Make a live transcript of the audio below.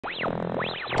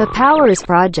The Powers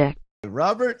Project.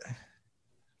 Robert,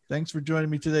 thanks for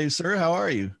joining me today, sir. How are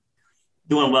you?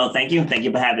 Doing well, thank you. Thank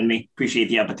you for having me. Appreciate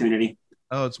the opportunity.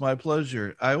 Oh, it's my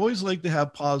pleasure. I always like to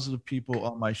have positive people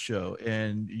on my show,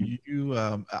 and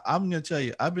I'm going to tell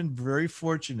you, I've been very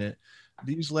fortunate.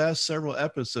 These last several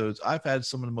episodes, I've had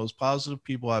some of the most positive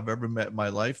people I've ever met in my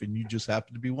life, and you just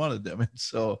happen to be one of them. And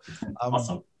so, I'm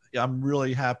Awesome. I'm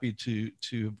really happy to.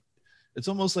 It's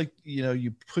almost like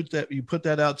you put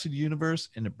that out to the universe,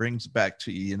 and it brings back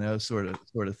to you, sort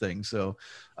of thing. So,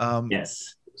 um,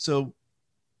 Yes. so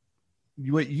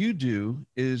what you do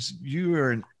is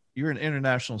you're an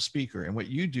international speaker, and what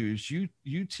you do is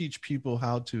you teach people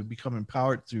how to become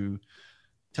empowered through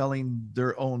telling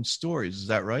their own stories. Is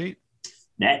that right?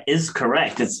 That is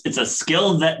correct. It's a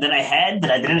skill that I had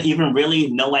that I didn't even really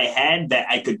know I had that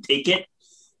I could take it,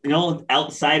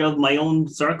 outside of my own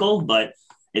circle, but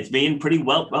it's being pretty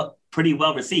well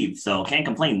received. So can't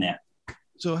complain there.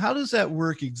 So how does that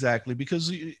work exactly? Because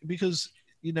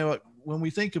when we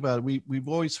think about it, we've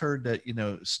always heard that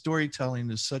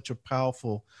storytelling is such a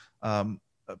powerful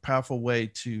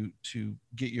way to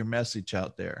get your message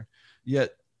out there.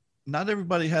 Yet not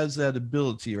everybody has that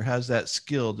ability or has that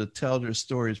skill to tell their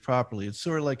stories properly. It's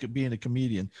sort of like being a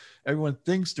comedian. Everyone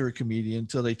thinks they're a comedian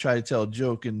until they try to tell a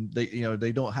joke, and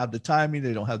they don't have the timing,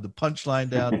 they don't have the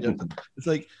punchline down. It's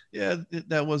like, yeah,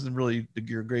 that wasn't really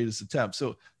your greatest attempt.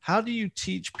 So how do you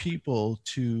teach people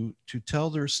to tell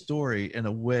their story in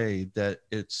a way that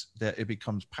it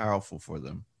becomes powerful for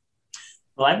them?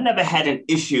 Well, I've never had an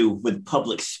issue with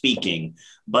public speaking,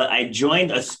 but I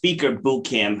joined a speaker boot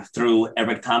camp through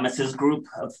Eric Thomas's group.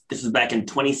 This was back in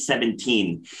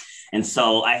 2017. And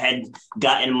so I had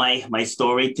gotten my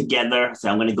story together. So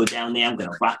I'm going to go down there. I'm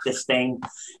going to rock this thing.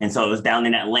 And so it was down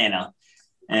in Atlanta.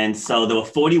 And so there were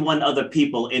 41 other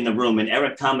people in the room. And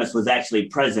Eric Thomas was actually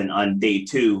present on day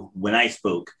two when I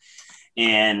spoke.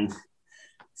 And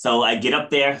so I get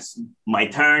up there, my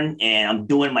turn, and I'm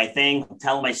doing my thing, I'm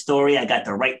telling my story. I got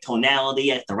the right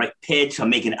tonality, I got the right pitch,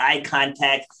 I'm making eye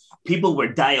contact. People were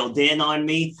dialed in on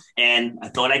me, and I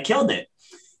thought I killed it.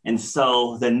 And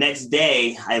so the next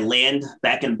day, I land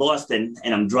back in Boston,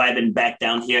 and I'm driving back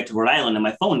down here to Rhode Island, and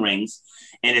my phone rings,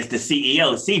 and it's the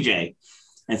CEO, CJ.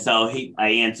 And so I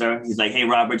answer. He's like, "Hey,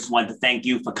 Robert, just wanted to thank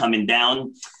you for coming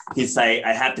down." He's like,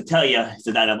 "I have to tell you," he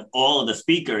said, "out of all of the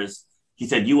speakers, he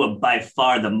said, you were by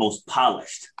far the most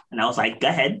polished." And I was like, "Go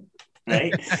ahead."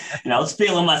 Right. And I was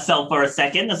feeling myself for a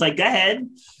second. I was like, "Go ahead."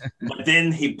 But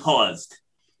then he paused.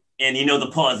 And the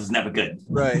pause is never good.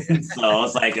 Right. So I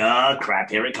was like, "Oh,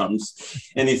 crap, here it comes."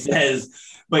 And he says,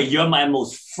 "But you're my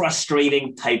most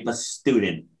frustrating type of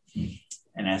student."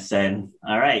 And I said,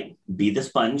 "All right, be the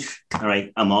sponge. All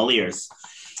right, I'm all ears."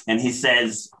 And he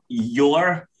says,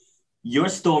 your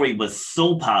story was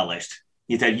so polished.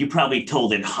 He said, "You probably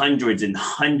told it hundreds and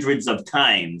hundreds of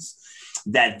times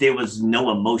that there was no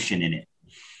emotion in it."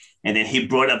 And then he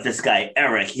brought up this guy,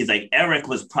 Eric. He's like, "Eric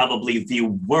was probably the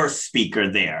worst speaker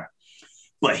there,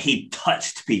 but he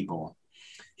touched people."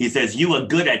 He says, "You were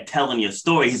good at telling your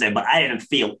story." He said, "But I didn't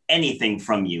feel anything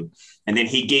from you." And then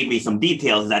he gave me some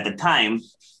details. At the time,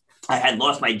 I had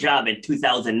lost my job in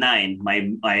 2009,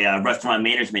 my restaurant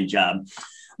management job.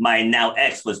 My now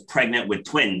ex was pregnant with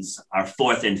twins, our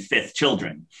fourth and fifth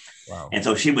children. Wow. And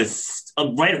so she was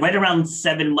right around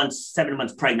 7 months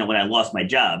pregnant when I lost my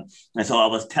job. And so I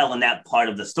was telling that part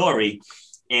of the story,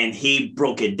 and he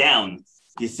broke it down.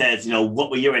 He says,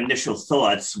 "What were your initial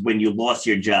thoughts when you lost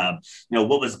your job?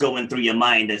 What was going through your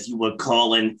mind as you were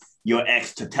calling your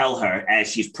ex to tell her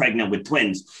as she's pregnant with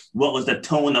twins? What was the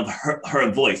tone of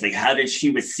her voice? Like, how did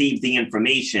she receive the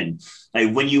information?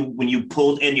 Like when you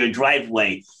pulled in your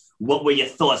driveway, what were your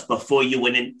thoughts before you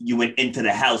went into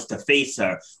the house to face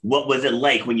her? What was it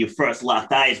like when you first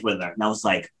locked eyes with her?" And I was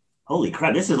like, "Holy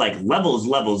crap, this is like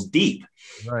levels deep."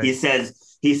 Right. He says,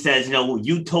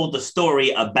 "You told the story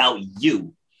about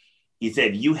you." He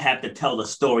said, "You have to tell the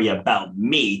story about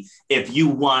me if you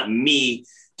want me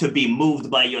to be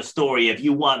moved by your story, if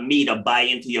you want me to buy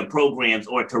into your programs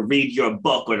or to read your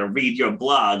book or to read your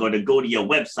blog or to go to your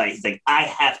website." He's like, "I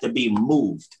have to be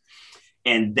moved."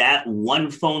 And that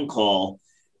one phone call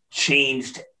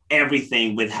changed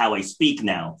everything with how I speak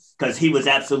now, because he was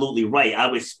absolutely right. I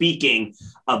was speaking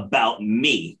about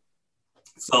me.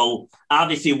 So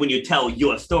obviously, when you tell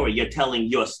your story, you're telling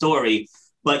your story,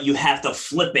 but you have to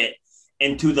flip it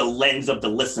into the lens of the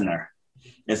listener.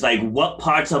 It's like, what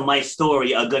parts of my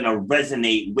story are going to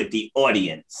resonate with the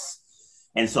audience?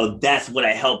 And so that's what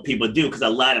I help people do, because a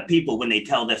lot of people, when they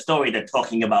tell their story, they're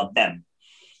talking about them,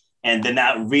 and they're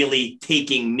not really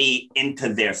taking me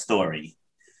into their story.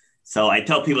 So I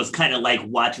tell people it's kind of like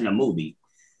watching a movie.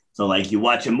 So like you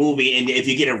watch a movie, and if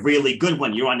you get a really good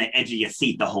one, you're on the edge of your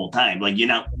seat the whole time. Like you're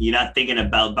not thinking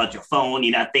about your phone.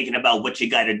 You're not thinking about what you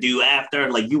got to do after.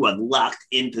 Like you are locked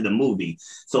into the movie.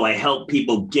 So I help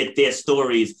people get their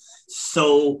stories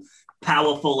so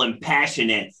powerful and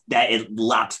passionate that it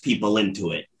locks people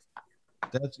into it.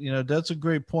 That's a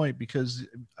great point, because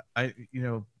I you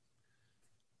know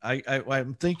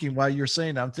I'm thinking while you're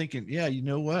saying, I'm thinking, yeah, you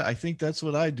know what? I think that's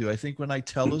what I do. I think when I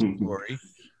tell a story,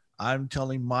 I'm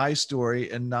telling my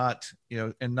story, and not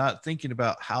thinking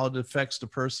about how it affects the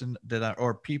person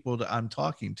or people that I'm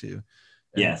talking to.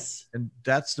 And, Yes. and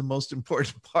that's the most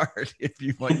important part if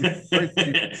you want your story to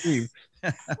be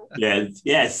believed.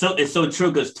 Yeah. So it's so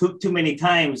true, because too many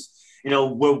times,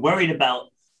 we're worried about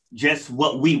just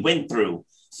what we went through.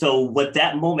 So what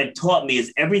that moment taught me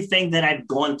is everything that I've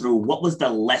gone through. What was the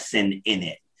lesson in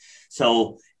it?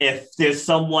 So if there's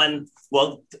someone,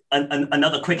 well,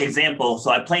 another quick example.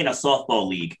 So I play in a softball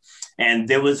league, and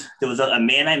there was a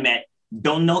man I met.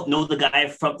 Don't know the guy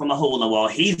from a hole in the wall.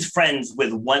 He's friends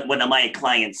with one of my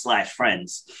clients /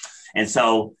 friends, and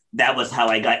so that was how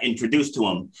I got introduced to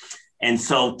him. And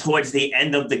so towards the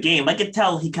end of the game, I could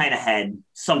tell he kind of had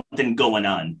something going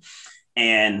on,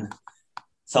 and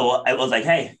so I was like,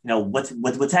 hey,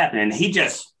 what's happening? And he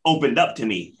just opened up to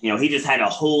me. He just had a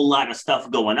whole lot of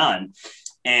stuff going on,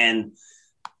 and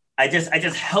I just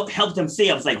helped him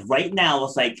see. I was like, right now, I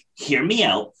was like, hear me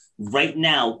out. Right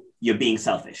now, you're being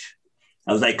selfish.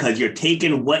 I was like, because you're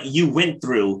taking what you went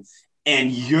through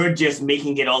and you're just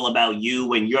making it all about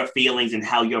you and your feelings and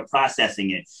how you're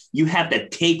processing it. You have to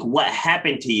take what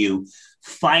happened to you,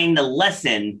 find the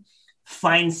lesson,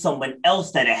 find someone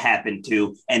else that it happened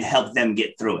to, and help them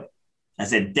get through it. I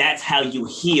said, that's how you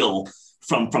heal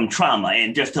from trauma.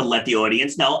 And just to let the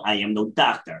audience know, I am no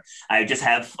doctor. I just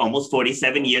have almost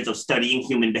 47 years of studying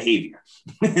human behavior.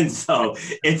 And so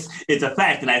it's a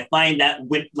fact. And I find that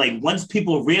once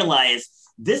people realize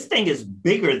this thing is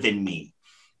bigger than me,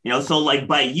 so like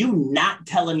by you not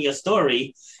telling your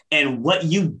story and what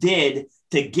you did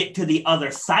to get to the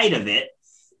other side of it,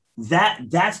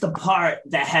 that's the part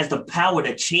that has the power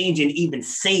to change and even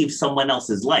save someone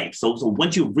else's life. So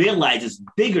once you realize it's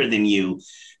bigger than you,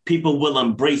 people will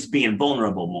embrace being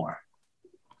vulnerable more.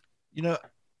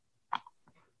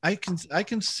 I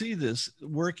can see this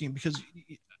working, because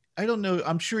I don't know.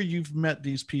 I'm sure you've met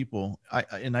these people.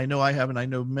 I know I have, and I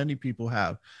know many people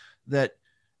have, that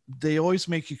they always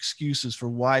make excuses for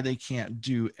why they can't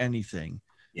do anything.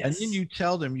 Yes. And then you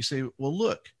tell them, you say, well,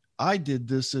 look, I did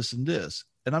this, this, and this.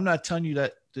 And I'm not telling you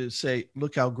that to say,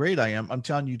 look how great I am. I'm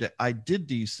telling you that I did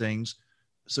these things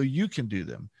so you can do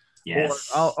them. Yes.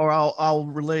 Or I'll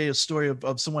relay a story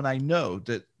of someone I know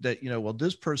that, well,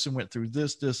 this person went through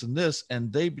this, this, and this,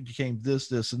 and they became this,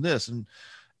 this, and this.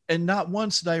 And not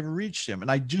once did I ever reach him. And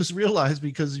I just realized,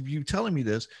 because of you telling me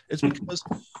this, it's because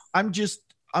I'm just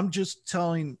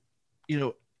telling,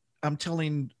 I'm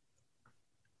telling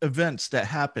events that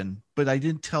happen, but I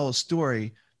didn't tell a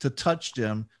story to touch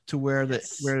them to where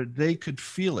they could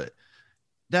feel it.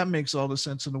 That makes all the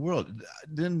sense in the world.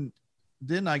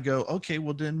 Then I go, okay,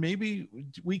 well then maybe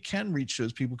we can reach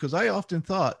those people. Because I often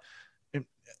thought,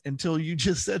 until you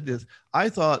just said this, I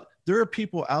thought there are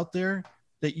people out there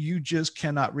that you just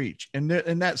cannot reach. And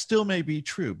that still may be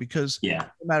true, because no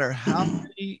matter how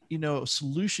many,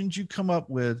 solutions you come up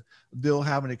with, they'll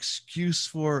have an excuse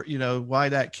for, why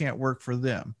that can't work for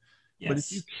them. Yes. But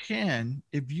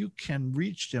if you can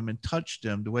reach them and touch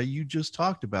them the way you just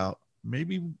talked about,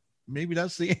 maybe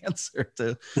that's the answer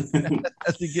to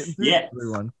getting through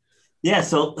everyone. Yeah.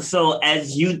 So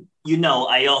as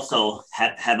I also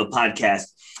have a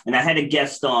podcast, and I had a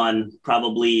guest on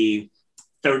probably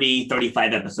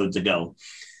 35 episodes ago.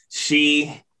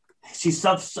 She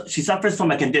suffers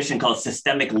from a condition called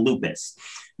systemic lupus.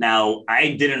 Now,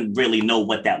 I didn't really know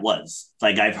what that was.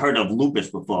 Like, I've heard of lupus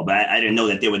before, but I didn't know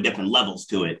that there were different levels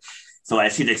to it. So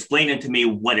as she's explaining to me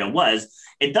what it was,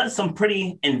 it does some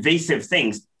pretty invasive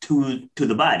things to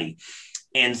the body.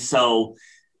 And so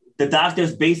the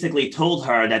doctors basically told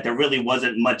her that there really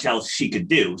wasn't much else she could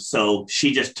do. So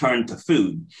she just turned to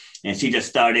food, and she just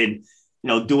started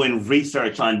doing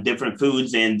research on different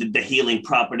foods and the healing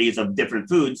properties of different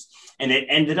foods. And it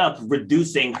ended up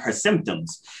reducing her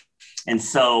symptoms. And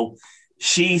so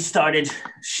she started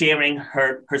sharing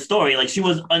her story. Like, she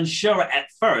was unsure at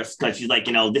first, because she's like,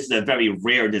 this is a very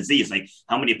rare disease. Like,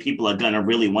 how many people are going to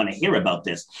really want to hear about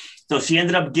this? So she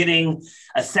ended up getting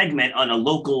a segment on a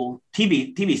local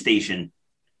TV station.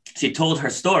 She told her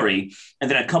story.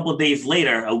 And then a couple of days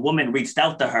later, a woman reached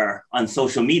out to her on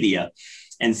social media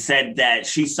and said that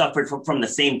she suffered from the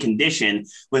same condition,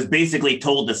 was basically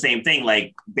told the same thing,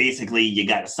 like, basically, you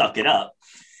got to suck it up.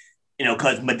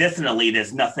 because medicinally,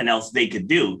 there's nothing else they could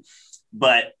do.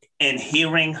 But in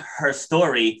hearing her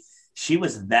story, she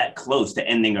was that close to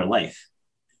ending her life.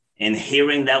 And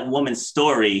hearing that woman's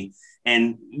story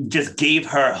and just gave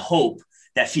her hope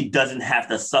that she doesn't have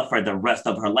to suffer the rest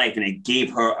of her life. And it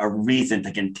gave her a reason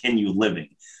to continue living.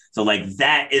 So like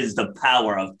that is the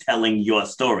power of telling your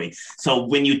story. So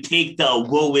when you take the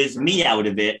woe is me out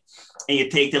of it and you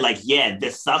take the like, yeah,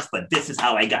 this sucks, but this is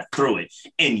how I got through it.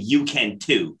 And you can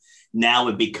too. Now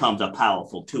it becomes a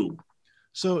powerful tool.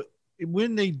 So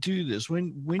when they do this,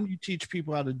 when you teach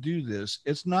people how to do this,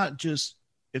 it's not just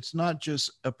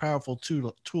a powerful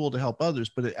tool to help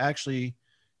others, but it actually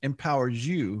empowers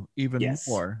you even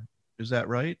more. Is that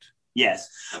right? Yes.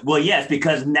 Well, yes,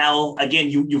 because now, again,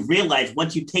 you realize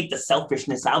once you take the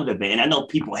selfishness out of it, and I know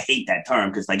people hate that term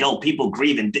because like, oh, people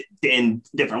grieve in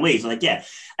different ways. Like, yeah,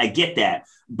 I get that.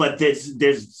 But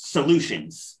there's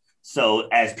solutions. So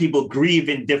as people grieve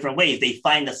in different ways, they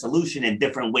find a solution in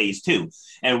different ways too.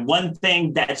 And one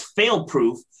thing that's fail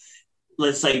proof,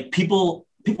 let's say people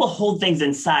hold things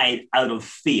inside out of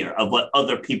fear of what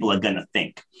other people are going to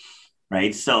think.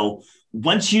 Right. So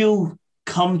once you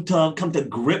come to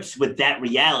grips with that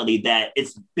reality that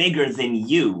it's bigger than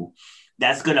you,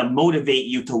 that's going to motivate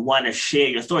you to want to share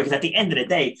your story. Because at the end of the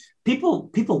day,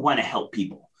 people want to help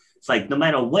people. It's like no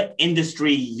matter what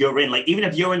industry you're in, like even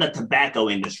if you're in the tobacco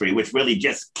industry, which really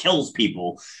just kills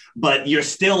people, but you're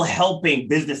still helping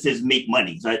businesses make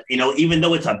money. So, even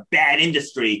though it's a bad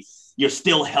industry, you're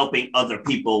still helping other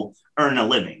people earn a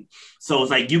living. So it's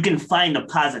like you can find the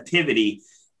positivity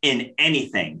in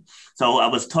anything. So I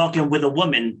was talking with a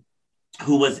woman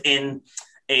who was in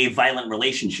a violent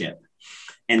relationship.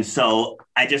 And so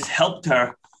I just helped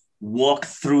her walk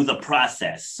through the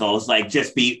process. So it's like,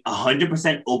 just be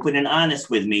 100% open and honest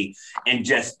with me and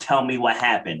just tell me what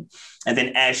happened. And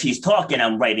then as she's talking,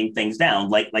 I'm writing things down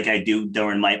like I do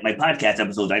during my podcast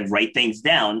episodes. I write things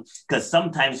down because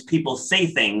sometimes people say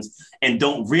things and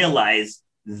don't realize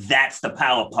that's the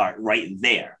power part right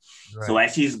there. Right. So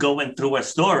as she's going through her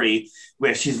story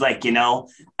where she's like,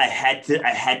 I had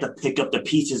to pick up the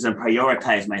pieces and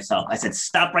prioritize myself. I said,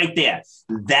 stop right there.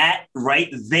 That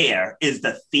right there is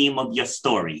the theme of your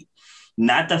story.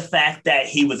 Not the fact that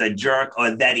he was a jerk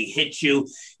or that he hit you.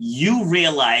 You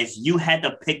realize you had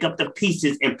to pick up the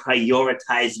pieces and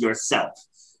prioritize yourself.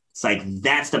 It's like,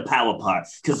 that's the power part.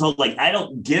 Because I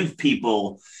don't give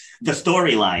people the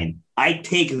storyline. I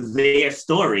take their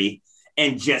story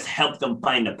and just help them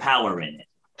find the power in it.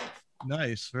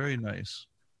 Nice. Very nice.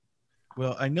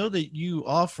 Well, I know that you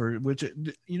offer, which,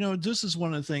 this is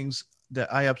one of the things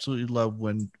that I absolutely love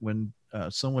when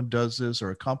someone does this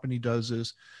or a company does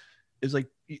this, is like,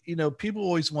 people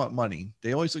always want money.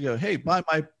 They always go, hey,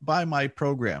 buy my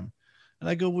program. And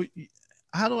I go, well,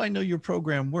 how do I know your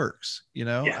program works?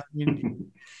 I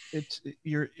mean,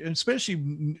 you're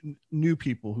especially new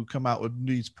people who come out with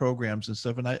these programs and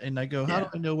stuff. And I go, how do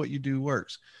I know what you do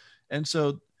works? And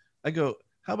so I go,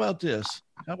 how about this?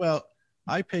 How about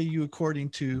I pay you according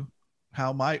to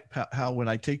how when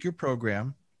I take your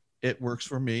program, it works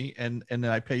for me. And then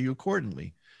I pay you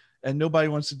accordingly. And nobody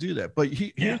wants to do that. But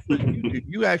here's what you do.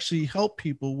 You actually help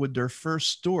people with their first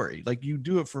story. Like you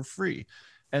do it for free.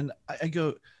 And I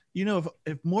go,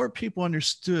 if more people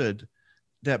understood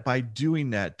that by doing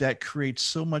that creates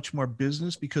so much more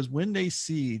business, because when they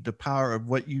see the power of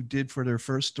what you did for their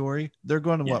first story, they're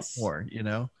going to want more,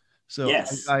 So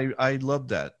yes. I love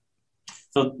that.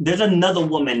 So there's another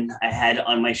woman I had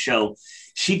on my show.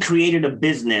 She created a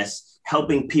business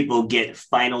helping people get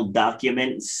final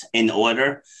documents in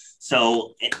order.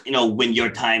 So, when your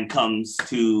time comes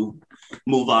to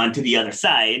move on to the other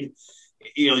side,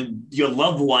 your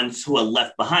loved ones who are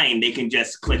left behind, they can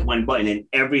just click one button and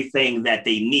everything that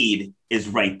they need is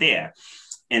right there.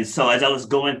 And so as I was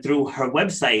going through her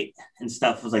website and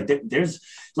stuff, I was like, there's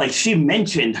like, she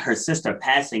mentioned her sister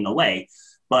passing away,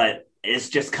 but it's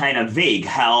just kind of vague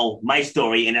how my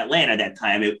story in Atlanta at that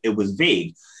time, it was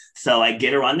vague. So I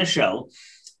get her on the show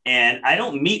and I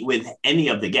don't meet with any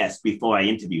of the guests before I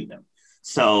interview them.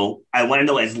 So I want to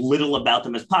know as little about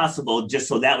them as possible, just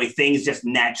so that way things just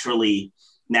naturally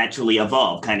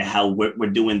evolve, kind of how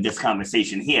we're doing this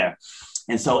conversation here.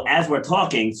 And so as we're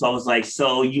talking, so I was like,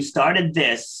 so you started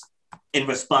this in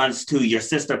response to your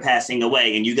sister passing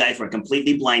away and you guys were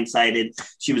completely blindsided.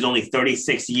 She was only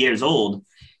 36 years old.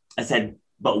 I said,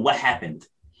 but what happened?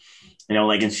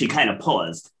 And she kind of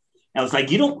paused. I was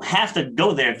like, you don't have to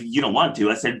go there if you don't want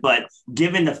to. I said, but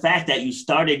given the fact that you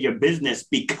started your business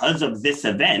because of this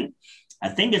event, I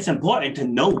think it's important to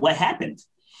know what happened.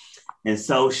 And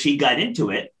so she got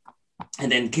into it.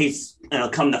 And then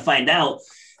come to find out,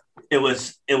 it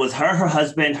was her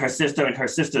husband, her sister, and her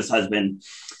sister's husband,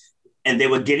 and they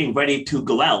were getting ready to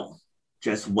go out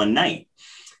just one night.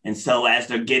 And so as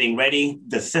they're getting ready,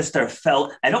 the sister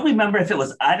felt, I don't remember if it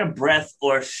was out of breath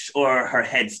or her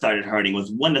head started hurting. It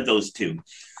was one of those two.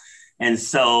 And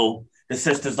so the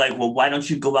sister's like, well, why don't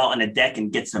you go out on the deck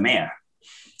and get some air?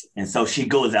 And so she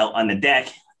goes out on the deck,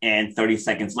 and 30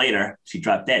 seconds later, she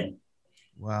dropped dead.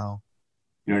 Wow.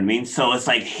 You know what I mean? So it's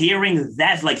like hearing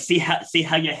that, like, see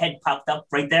how your head popped up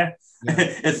right there? Yeah.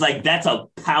 It's like, that's a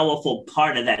powerful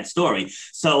part of that story.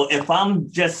 So if I'm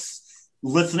just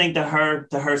listening to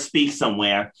her speak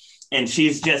somewhere, and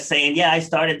she's just saying, yeah, I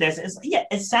started this. Yeah,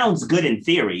 it sounds good in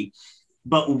theory.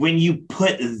 But when you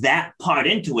put that part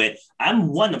into it, I'm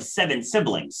one of 7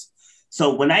 siblings.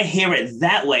 So when I hear it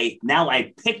that way, now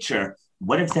I picture,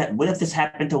 what if this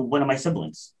happened to one of my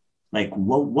siblings? Like,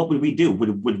 what would we do?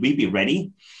 Would we be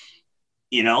ready?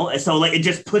 You know, and so like it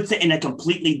just puts it in a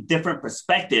completely different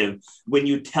perspective when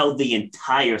you tell the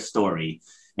entire story.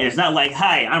 And it's not like,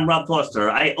 hi, I'm Rob Foster.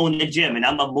 I own the gym and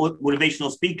I'm a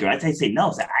motivational speaker. I say,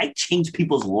 no, I change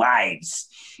people's lives.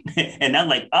 And I'm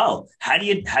like, oh, how do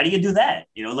you do that?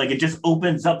 You know, like it just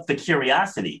opens up the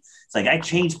curiosity. It's like I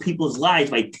change people's lives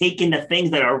by taking the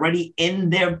things that are already in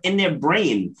their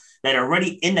brain, that are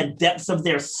already in the depths of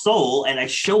their soul, and I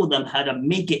show them how to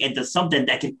make it into something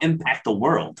that can impact the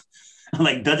world. I'm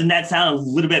like, doesn't that sound a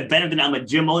little bit better than I'm a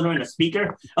gym owner and a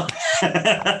speaker?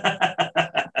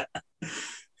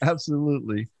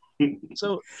 Absolutely.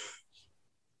 So,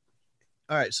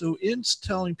 all right. So in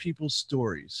telling people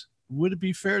stories, would it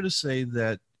be fair to say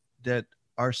that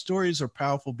our stories are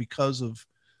powerful because of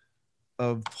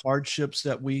hardships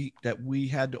that we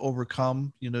had to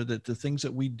overcome? You know, that the things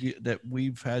that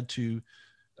we've had to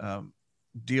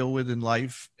deal with in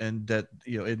life, and that,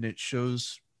 you know, and it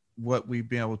shows what we've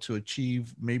been able to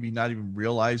achieve, maybe not even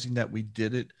realizing that we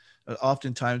did it.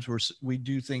 Oftentimes we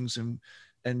do things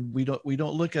and we don't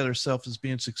look at ourselves as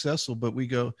being successful, but we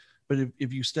go, but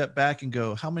if you step back and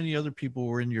go, how many other people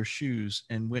were in your shoes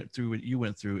and went through what you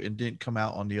went through and didn't come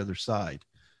out on the other side,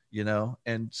 you know?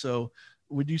 And so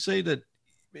would you say that,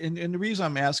 and the reason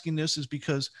I'm asking this is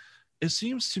because it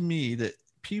seems to me that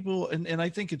people, and I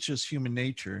think it's just human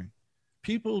nature,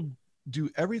 people do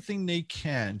everything they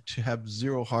can to have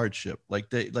zero hardship.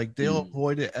 They'll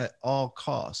avoid it at all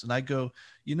costs. And I go,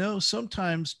 you know,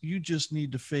 sometimes you just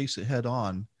need to face it head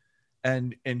on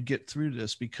and get through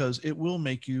this, because it will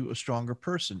make you a stronger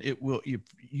person. It will, if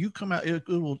you come out, it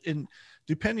will, and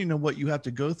depending on what you have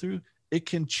to go through, it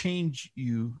can change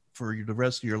you for the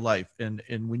rest of your life. And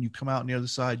when you come out on the other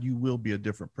side, you will be a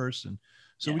different person.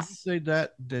 So yes. Would you say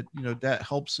that, you know, that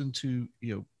helps into,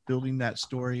 you know, building that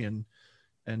story and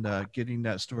getting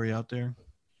that story out there?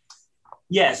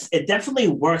 Yes, it definitely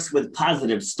works with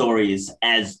positive stories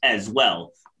as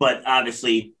well. But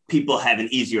obviously, people have an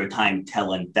easier time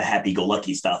telling the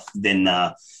happy-go-lucky stuff than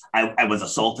I was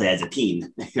assaulted as a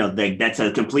teen. You know, that's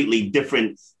a completely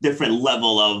different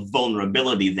level of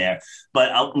vulnerability there.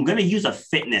 But I'm going to use a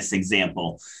fitness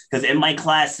example, because in my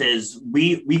classes,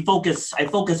 I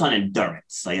focus on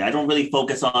endurance. Like, I don't really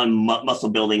focus on muscle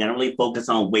building. I don't really focus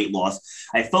on weight loss.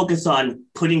 I focus on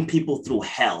putting people through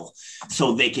hell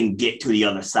so they can get to the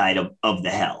other side of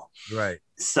the hell. Right.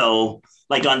 So,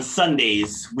 like on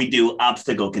Sundays, we do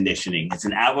obstacle conditioning. It's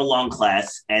an hour-long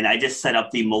class, and I just set up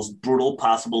the most brutal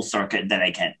possible circuit that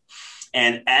I can.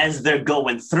 And as they're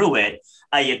going through it,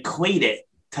 I equate it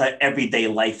to everyday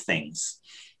life things.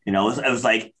 You know, I was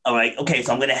like, all right, okay,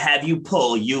 so I'm going to have you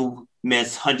pull, you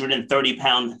Miss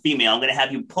 130-pound female, I'm going to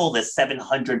have you pull this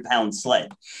 700-pound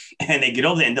sled. And they get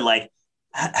over there and they're like,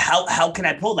 how can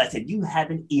I pull that? I said, you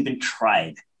haven't even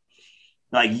tried.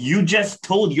 Like, you just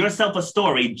told yourself a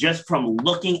story just from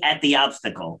looking at the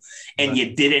obstacle, and right.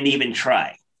 You didn't even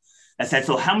try. I said,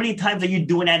 so how many times are you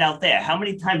doing that out there? How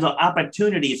many times are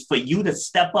opportunities for you to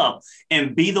step up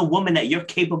and be the woman that you're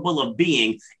capable of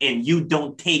being, and you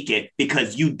don't take it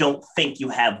because you don't think you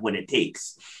have what it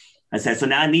takes? I said, so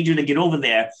now I need you to get over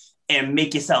there and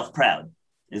make yourself proud.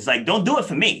 It's like, don't do it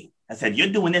for me. I said, you're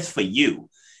doing this for you.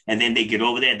 And then they get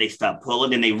over there, they stop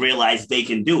pulling, and they realize they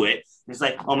can do it. It's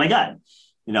like, oh my God.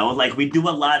 You know, like, we do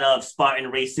a lot of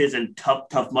Spartan races and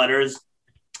tough mudders.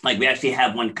 Like, we actually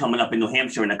have one coming up in New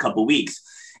Hampshire in a couple of weeks.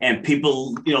 And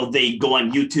people, you know, they go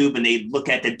on YouTube and they look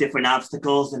at the different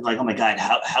obstacles and like, oh my God,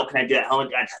 how can I do that? Oh my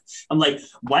God. I'm like,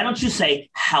 why don't you say,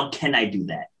 how can I do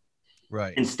that?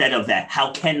 Right. Instead of that,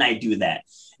 how can I do that?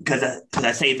 Because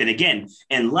I say that again,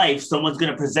 in life, someone's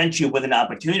going to present you with an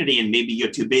opportunity, and maybe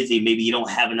you're too busy. Maybe you don't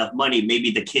have enough money.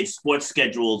 Maybe the kids' sports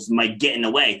schedules might get in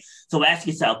the way. So ask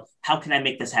yourself, how can I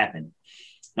make this happen?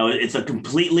 Now, it's a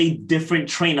completely different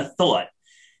train of thought.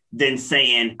 than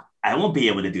saying, I won't be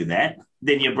able to do that,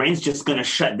 then your brain's just going to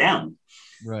shut down.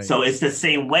 Right. So it's the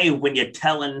same way when you're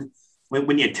telling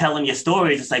when you're telling your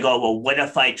stories, it's like, oh, well, what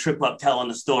if I trip up telling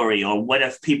the story? Or what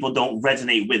if people don't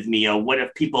resonate with me? Or what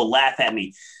if people laugh at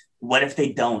me? What if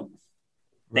they don't?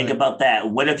 Think Right. about that.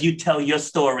 What if you tell your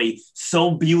story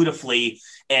so beautifully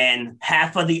and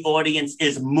half of the audience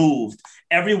is moved?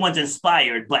 Everyone's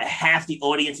inspired, but half the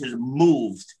audience is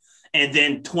moved. And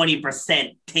then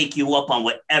 20% take you up on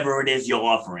whatever it is you're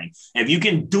offering. If you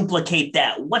can duplicate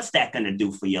that, what's that going to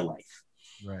do for your life?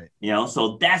 Right.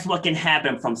 So that's what can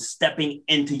happen from stepping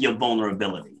into your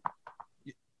vulnerability.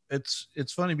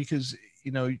 It's funny because,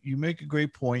 you make a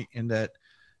great point in that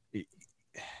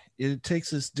it takes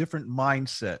this different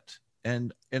mindset.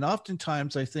 And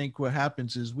oftentimes I think what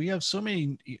happens is we have so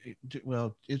many,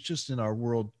 well, it's just in our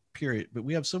world period, but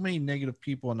we have so many negative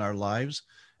people in our lives.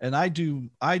 And I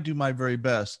do my very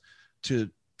best to,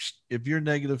 if you're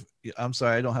negative, I'm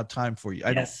sorry, I don't have time for you.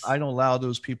 Yes. I don't allow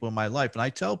those people in my life. And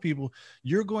I tell people,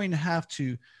 you're going to have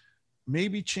to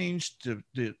maybe change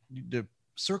the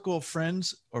circle of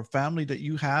friends or family that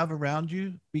you have around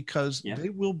you, because Yeah. they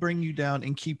will bring you down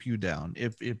and keep you down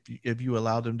if you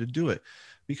allow them to do it,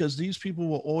 because these people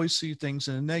will always see things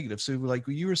in a negative. So like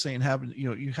you were saying, having,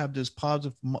 you have this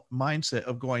positive mindset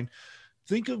of going,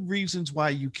 think of reasons why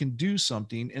you can do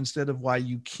something instead of why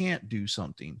you can't do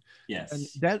something. And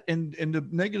Yes. that, and the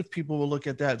negative people will look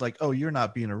at that like, oh, you're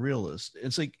not being a realist.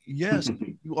 It's like, yes,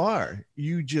 you are.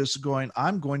 You just going,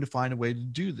 I'm going to find a way to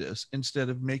do this, instead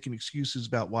of making excuses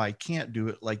about why I can't do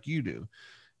it like you do.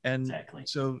 And Exactly.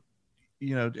 so,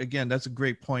 again, that's a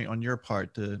great point on your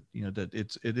part, to, that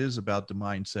it is about the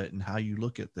mindset and how you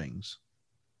look at things.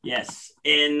 Yes.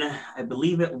 In, I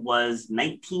believe it was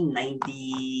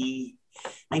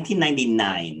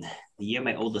 1999, the year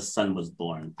my oldest son was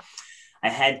born, I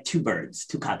had two birds,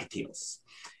 two cockatiels.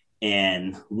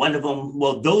 And one of them,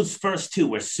 well, those first two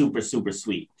were super, super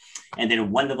sweet. And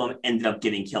then one of them ended up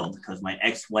getting killed because my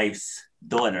ex wife's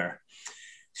daughter,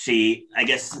 I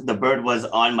guess the bird was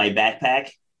on my backpack.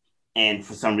 And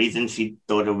for some reason, she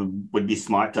thought it would be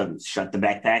smart to shut the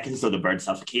backpack, and so the bird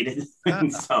suffocated.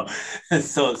 And so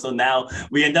now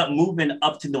we end up moving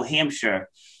up to New Hampshire,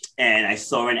 and I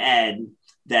saw an ad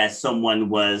that someone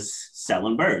was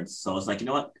selling birds. So I was like, you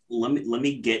know what? Let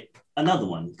me get another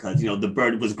one, because the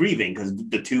bird was grieving because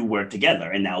the two were together,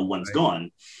 and now one's Right.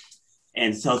 gone.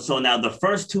 And so now the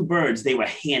first two birds, they were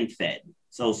hand fed.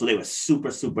 So they were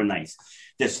super, super nice.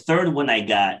 This third one I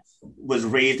got was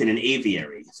raised in an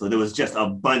aviary. So there was just a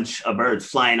bunch of birds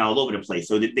flying all over the place.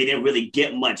 So they didn't really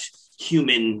get much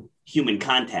human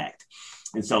contact.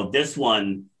 And so this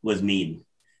one was mean.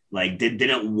 Like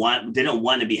didn't want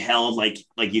to be held. Like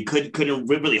you couldn't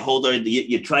really hold her.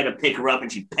 You try to pick her up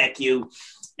and she'd peck you.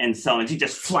 And she's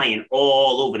just flying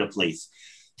all over the place.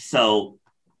 So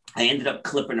I ended up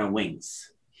clipping her wings.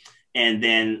 And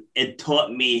then it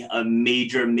taught me a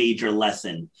major, major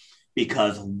lesson,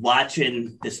 because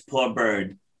watching this poor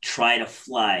bird try to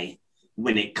fly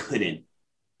when it couldn't,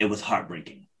 it was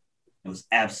heartbreaking. It was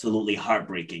absolutely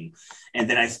heartbreaking. And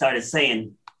then I started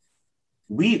saying,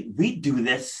 we do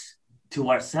this to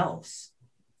ourselves.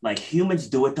 Like, humans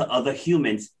do it to other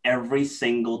humans every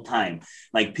single time.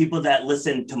 Like, people that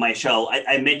listen to my show,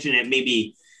 I mention it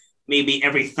maybe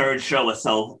every third show or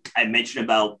so. I mention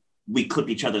about we clip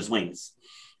each other's wings.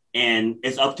 And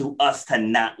it's up to us to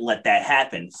not let that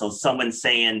happen. So someone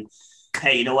saying,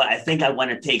 hey, you know what? I think I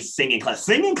want to take singing class.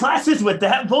 Singing classes with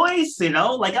that voice,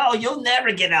 like, oh, you'll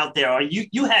never get out there. Or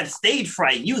you have stage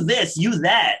fright. You this, you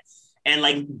that. And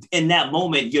like in that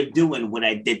moment, you're doing what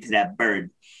I did to that bird.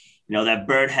 That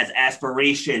bird has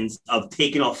aspirations of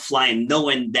taking off flying,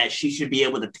 knowing that she should be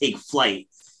able to take flight.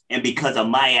 And because of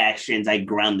my actions, I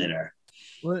grounded her.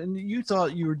 Well, and you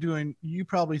thought you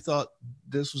probably thought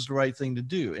this was the right thing to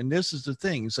do. And this is the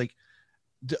thing. It's like,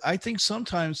 I think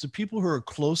sometimes the people who are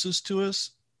closest to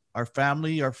us, our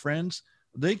family, our friends,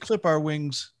 they clip our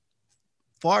wings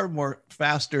far more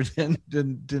faster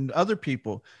than other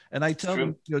people. And I tell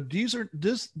them, these are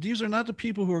not the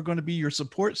people who are going to be your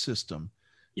support system.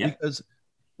 Yep. Because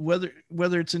whether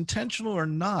it's intentional or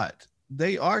not,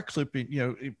 they are clipping,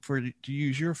 to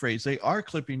use your phrase, they are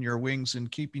clipping your wings and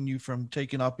keeping you from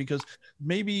taking off, because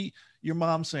maybe your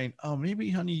mom's saying, oh, maybe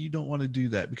honey, you don't want to do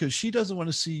that because she doesn't want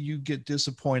to see you get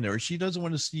disappointed, or she doesn't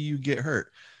want to see you get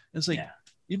hurt. And it's like,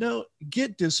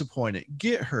 get disappointed,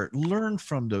 get hurt, learn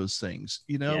from those things,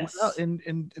 Yes.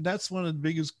 and that's one of the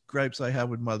biggest gripes I have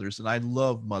with mothers. And I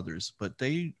love mothers, but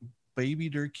they baby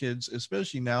their kids,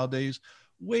 especially nowadays,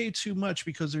 way too much,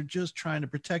 because they're just trying to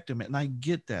protect them. And I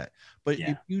get that. But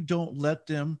if you don't let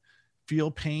them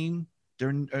feel pain,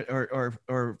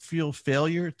 or feel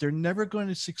failure, they're never going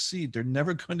to succeed. They're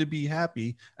never going to be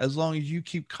happy as long as you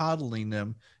keep coddling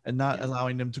them and not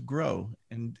allowing them to grow.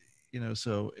 And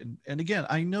so and again,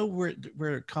 I know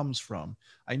where it comes from.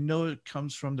 I know it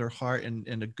comes from their heart and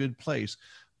in a good place,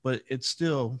 but it's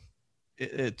still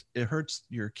it hurts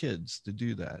your kids to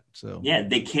do that. So yeah,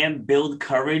 they can't build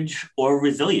courage or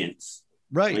resilience.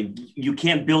 right. Like you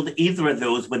can't build either of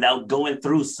those without going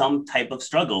through some type of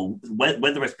struggle,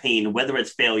 whether it's pain, whether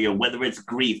it's failure, whether it's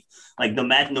grief. Like no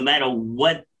matter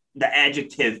what the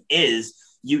adjective is,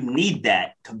 you need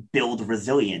that to build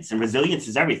resilience. And resilience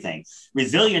is everything.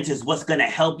 Resilience is what's going to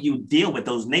help you deal with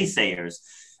those naysayers.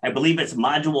 I believe it's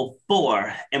module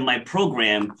 4 in my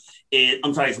program.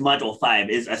 It's module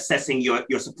 5 is assessing your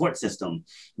support system,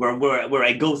 where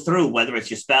I go through whether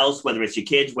it's your spouse, whether it's your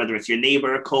kids, whether it's your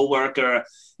neighbor, coworker,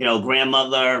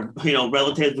 grandmother,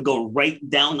 relatives, to go right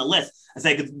down the list. It's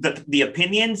like the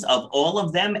opinions of all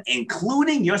of them,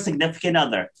 including your significant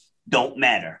other, don't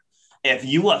matter. If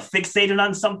you are fixated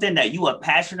on something that you are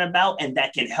passionate about and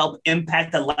that can help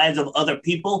impact the lives of other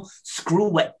people, screw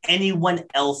what anyone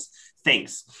else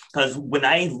thinks. Because when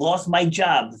I lost my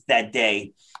job that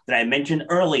day that I mentioned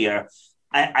earlier,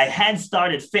 I had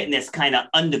started fitness kind of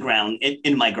underground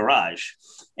in my garage.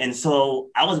 And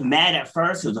so I was mad at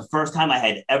first. It was the first time I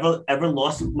had ever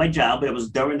lost my job, but it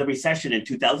was during the recession in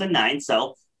 2009.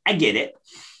 So I get it.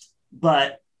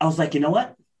 But I was like, you know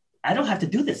what? I don't have to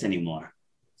do this anymore.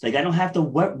 It's like I don't have to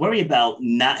worry about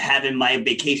not having my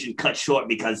vacation cut short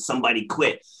because somebody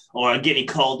quit, or getting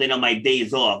called in on my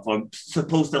days off, or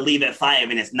supposed to leave at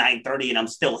 5 and it's 9:30 and I'm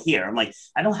still here. I'm like,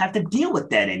 I don't have to deal with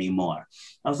that anymore.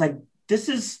 I was like, this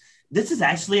is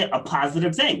actually a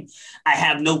positive thing. I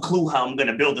have no clue how I'm going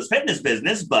to build this fitness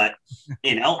business, but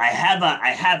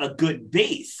I have a good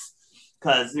base.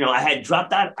 Because I had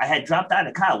dropped out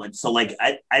of college, so like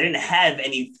I didn't have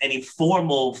any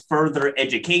formal further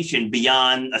education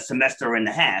beyond a semester and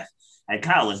a half at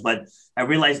college. But I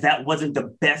realized that wasn't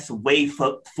the best way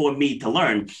for me to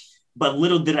learn. But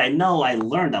little did I know, I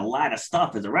learned a lot of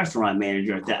stuff as a restaurant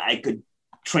manager that I could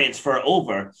transfer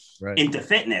over into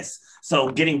fitness.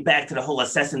 So getting back to the whole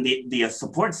assessing the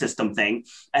support system thing,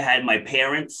 I had my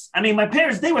parents. I mean, my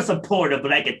parents, they were supportive,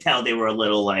 but I could tell they were a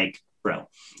little like, bro,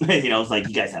 it's like,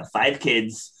 you guys have 5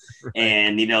 kids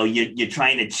and, you're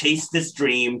trying to chase this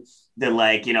dream. They're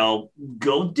like,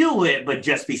 go do it, but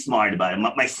just be smart about it.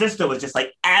 My sister was just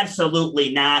like,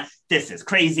 absolutely not. This is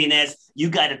craziness. You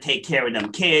got to take care of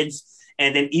them kids.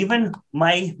 And then even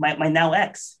my now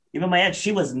ex,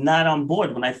 she was not on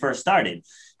board when I first started.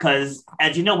 Because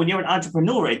as you know, when you're an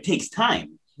entrepreneur, it takes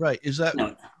time. Right. Is that,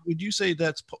 would you say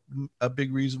that's a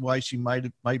big reason why she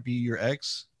might be your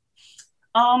ex?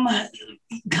 Kinda,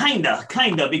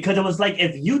 because it was like,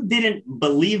 if you didn't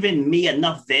believe in me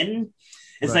enough then,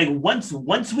 it's like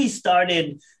once we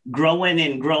started growing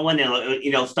and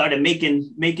started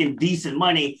making decent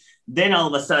money, then all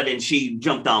of a sudden she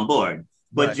jumped on board.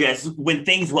 But just when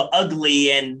things were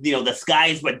ugly and the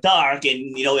skies were dark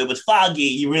and it was foggy,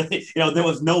 you really there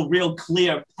was no real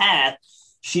clear path.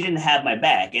 She didn't have my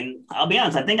back, and I'll be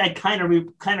honest, I think I kind of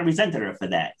resented her for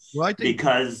that. Well,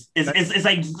 because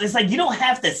it's like you don't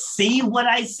have to see what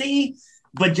I see,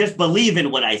 but just believe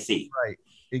in what I see. Right.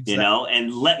 Exactly.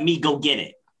 And let me go get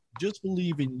it. Just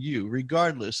believe in you,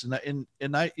 regardless. And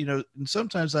I, and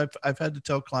sometimes I've had to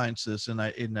tell clients this, and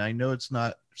I know it's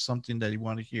not something that you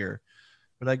want to hear,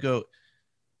 but I go,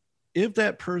 if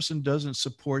that person doesn't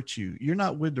support you, you're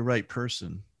not with the right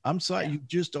person. I'm sorry, you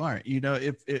just aren't.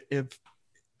 If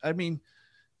I mean,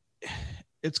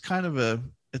 it's a kind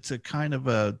of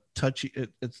a touchy,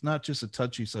 it's not just a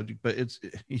touchy subject, but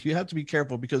you have to be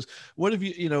careful, because what if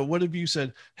you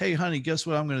said, hey honey, guess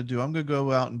what I'm going to do? I'm going to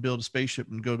go out and build a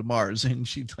spaceship and go to Mars. And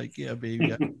she's like, yeah,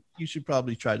 baby, you should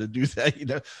probably try to do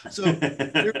that. So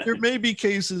there may be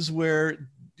cases where,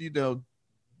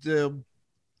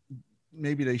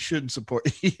 maybe they shouldn't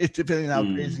support you, depending on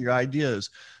how crazy your idea is.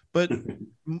 But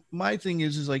my thing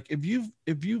is like, if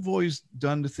you've always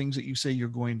done the things that you say you're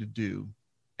going to do,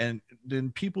 and then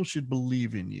people should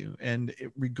believe in you, and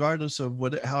regardless of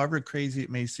however crazy it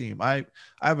may seem. I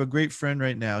have a great friend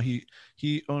right now.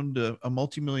 He owned a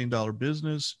multi-million-dollar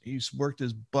business. He's worked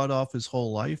his butt off his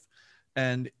whole life,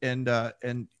 and to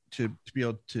be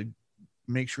able to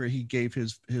make sure he gave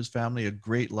his family a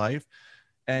great life.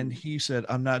 And he said,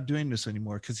 I'm not doing this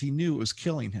anymore, because he knew it was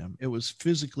killing him. It was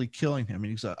physically killing him.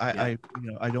 And he said, I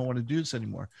don't want to do this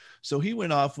anymore. So he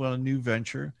went off on a new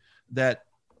venture that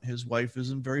his wife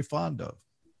isn't very fond of.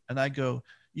 And I go,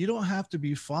 you don't have to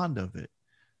be fond of it.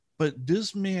 But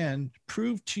this man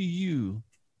proved to you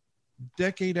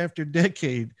decade after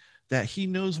decade that he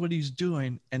knows what he's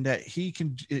doing and that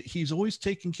he's always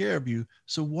taking care of you.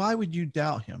 So why would you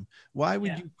doubt him? Why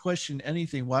would you question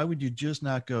anything? Why would you just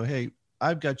not go, hey,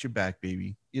 I've got your back,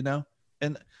 baby, you know?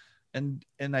 So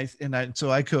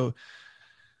I go,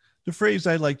 the phrase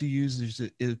I like to use is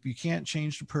that if you can't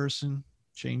change the person,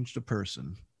 change the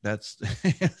person. That's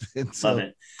and so, love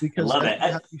it. Because Love that's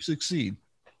it. how you succeed.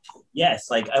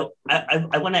 Yes, like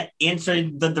I want to answer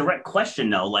the direct question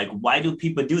though. Like, why do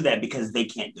people do that? Because they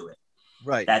can't do it.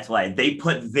 Right. That's why they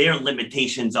put their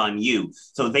limitations on you.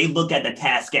 So they look at the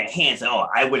task at hand and say, oh,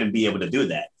 I wouldn't be able to do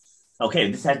that.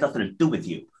 Okay, this has nothing to do with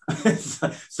you.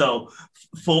 So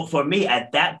for me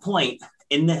at that point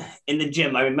in the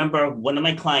gym, I remember one of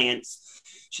my clients.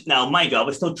 Now, mind you, I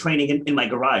was still training in my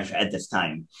garage at this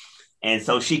time. And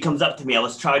so she comes up to me. I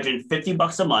was charging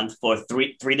 $50 a month for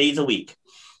three days a week.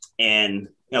 And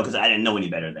because I didn't know any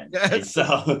better then. And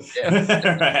so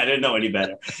I didn't know any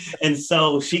better. And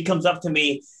so she comes up to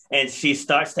me and she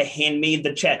starts to hand me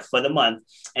the check for the month.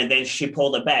 And then she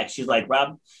pulled it back. She's like,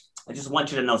 Rob, I just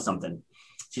want you to know something.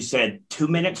 She said, 2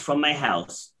 minutes from my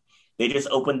house, they just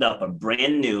opened up a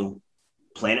brand new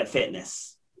Planet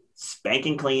Fitness,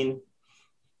 sparkling clean,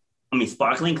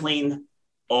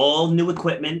 all new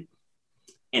equipment,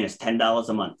 and it's $10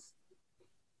 a month.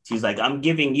 She's like, I'm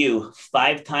giving you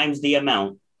 5 times the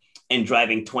amount and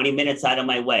driving 20 minutes out of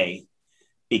my way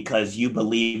because you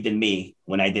believed in me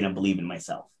when I didn't believe in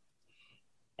myself.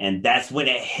 And that's when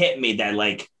it hit me that,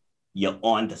 like, you're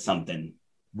on to something.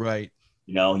 Right.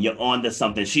 You're on to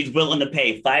something. She's willing to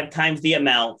pay 5 times the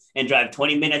amount and drive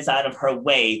 20 minutes out of her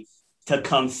way to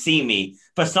come see me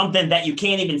for something that you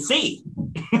can't even see.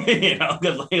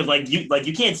 Because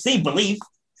you can't see belief.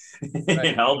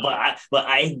 Right. But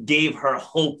I gave her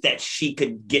hope that she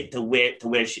could get to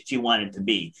where she wanted to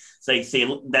be. So you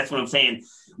see, that's what I'm saying.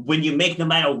 When you make, no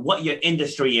matter what your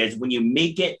industry is, when you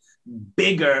make it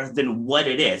bigger than what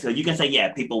it is. So you can say,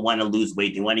 yeah, people want to lose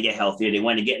weight, they want to get healthier, they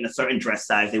want to get in a certain dress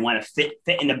size, they want to fit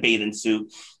in a bathing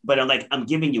suit. But I'm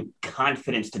giving you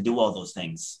confidence to do all those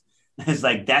things. It's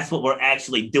like, that's what we're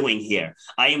actually doing here.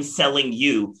 I am selling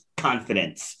you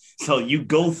confidence. So you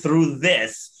go through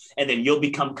this, and then you'll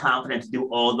become confident to do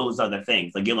all those other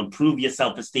things. Like, you'll improve your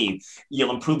self-esteem.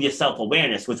 You'll improve your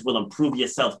self-awareness, which will improve your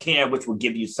self-care, which will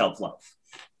give you self-love.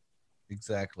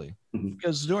 Exactly. Mm-hmm.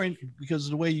 Because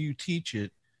the way you teach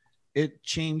it, it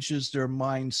changes their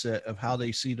mindset of how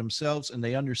they see themselves, and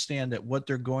they understand that what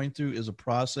they're going through is a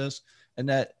process and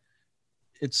that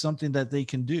it's something that they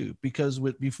can do. Because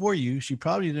before you, she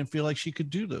probably didn't feel like she could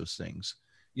do those things.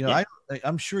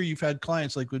 I'm sure you've had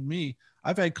clients like with me.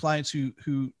 I've had clients who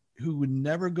would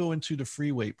never go into the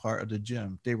free weight part of the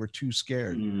gym. They were too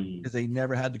scared because they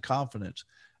never had the confidence.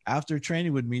 After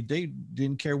training with me, they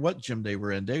didn't care what gym they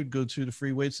were in. They would go to the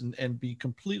free weights and be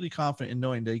completely confident in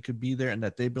knowing they could be there and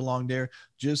that they belong there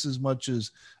just as much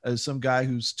as some guy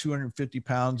who's 250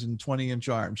 pounds and 20-inch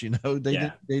arms.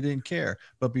 They didn't care.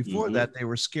 But before that, they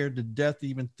were scared to death to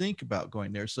even think about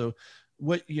going there. So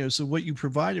what you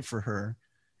provided for her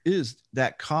is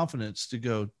that confidence to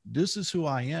go, this is who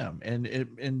I am.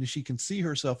 And she can see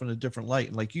herself in a different light.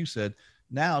 And like you said,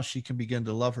 now she can begin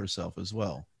to love herself as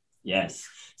well. Yes.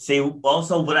 See,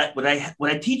 also what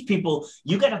I teach people,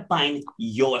 you got to find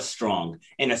your strong.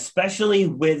 And especially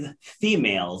with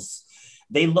females,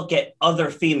 they look at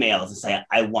other females and say,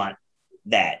 I want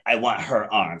that. I want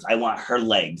her arms. I want her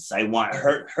legs. I want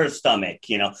her stomach.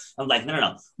 I'm like,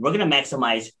 no. We're going to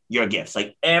maximize your gifts.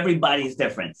 Like, everybody's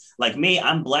different. Like me,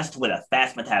 I'm blessed with a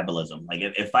fast metabolism. Like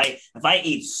if I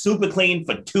eat super clean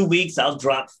for 2 weeks, I'll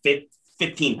drop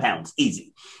 15 pounds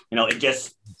easy.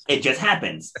 It just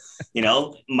happens.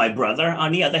 My brother,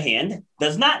 on the other hand,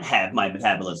 does not have my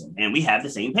metabolism, and we have the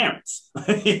same parents.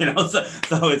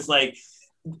 So it's like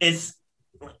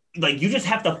you just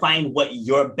have to find what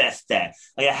you're best at.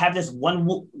 Like, I have this one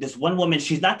woman.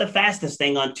 She's not the fastest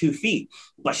thing on 2 feet,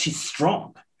 but she's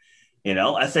strong.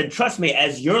 I said, trust me,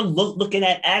 as you're looking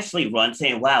at Ashley run,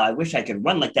 saying, wow, I wish I could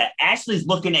run like that. Ashley's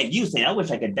looking at you saying, I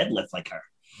wish I could deadlift like her.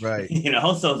 Right.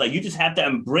 So it's like, you just have to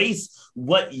embrace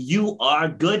what you are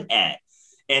good at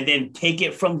and then take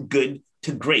it from good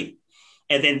to great.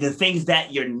 And then the things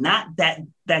that you're not that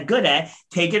good at,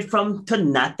 take it from to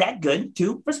not that good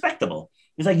to respectable.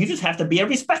 It's like, you just have to be a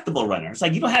respectable runner. It's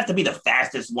like, you don't have to be the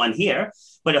fastest one here,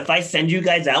 but if I send you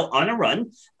guys out on a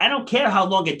run, I don't care how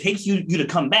long it takes you to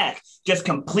come back, just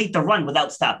complete the run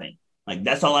without stopping. Like,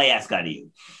 that's all I ask out of you.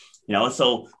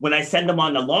 So when I send them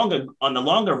on the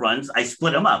longer runs, I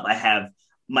split them up. I have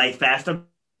my faster,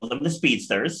 the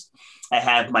speedsters. I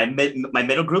have my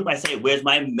middle group. I say, where's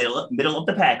my middle of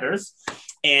the packers?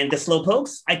 And the slow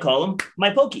pokes, I call them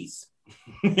my pokies.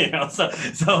 So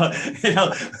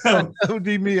That would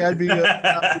be me. I'd be.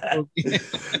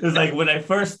 It's like when I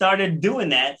first started doing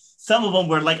that, some of them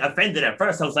were like offended at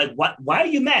first. I was like, "What? Why are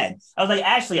you mad?" I was like,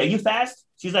 "Ashley, are you fast?"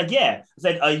 She's like, "Yeah." I was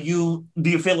like, Do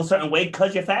you feel a certain way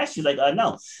because you're fast?" She's like,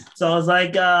 "No." So I was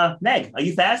like, "Meg, are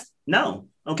you fast?" "No."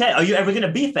 "Okay. Are you ever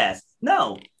gonna be fast?"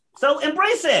 "No." So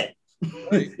embrace it.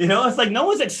 Right. It's like no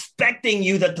one's expecting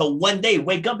you to one day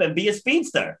wake up and be a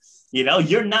speedster.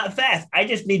 You're not fast. I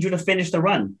just need you to finish the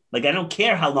run. Like, I don't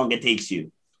care how long it takes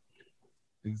you.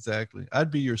 Exactly.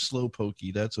 I'd be your slow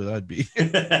pokey. That's what I'd be.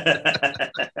 I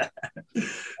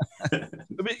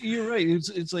mean, you're right.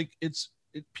 It's like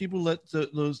people let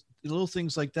those little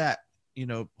things like that,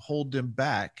 hold them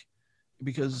back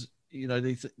because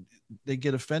they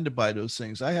get offended by those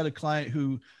things. I had a client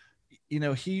who,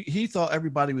 he thought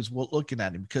everybody was looking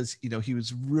at him because he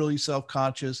was really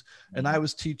self-conscious, and I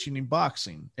was teaching him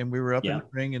boxing, and we were up in the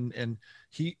ring, and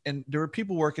there were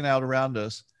people working out around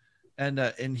us,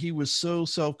 and he was so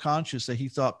self-conscious that he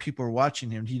thought people were watching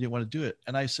him. He didn't want to do it,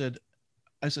 and I said,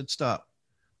 stop.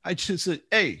 I just said,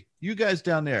 hey, you guys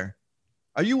down there,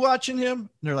 are you watching him? And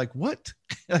they're like, what?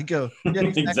 I go, yeah,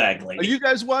 exactly. Are you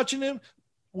guys watching him?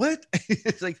 What?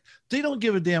 It's like, they don't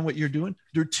give a damn what you're doing.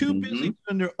 They're too busy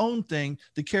doing their own thing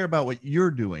to care about what you're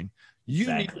doing.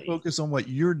 You need to focus on what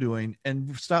you're doing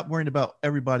and stop worrying about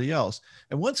everybody else.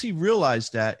 And once he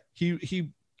realized that,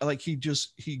 he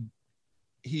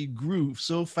grew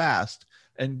so fast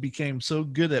and became so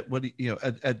good at what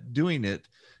at doing it.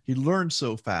 He learned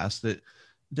so fast that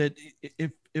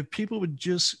if people would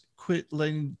just quit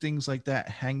letting things like that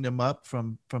hang them up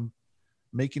from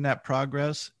making that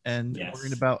progress and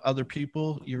worrying about other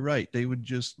people, you're right, they would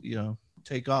just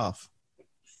take off.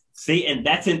 See, and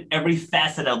that's in every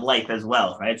facet of life as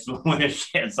well, right? So I want to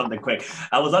share something quick.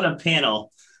 I was on a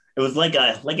panel. It was like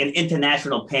an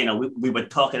international panel. We were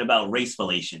talking about race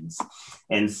relations,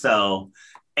 and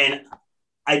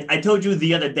I told you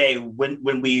the other day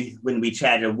when we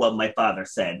chatted what my father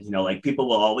said. Like, people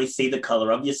will always see the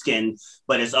color of your skin,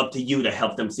 but it's up to you to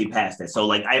help them see past it. So,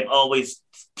 like, I've always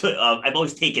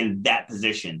taken that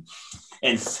position,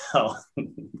 and so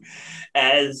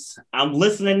as I'm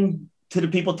listening to the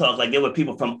people talk, like, there were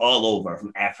people from all over,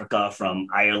 from Africa, from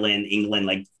Ireland, England,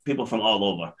 like people from all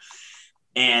over,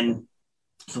 and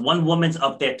so one woman's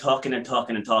up there talking and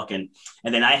talking and talking.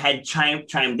 And then I had chimed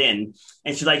in,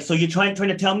 and she's like, so you're trying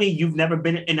to tell me you've never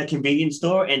been in a convenience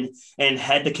store and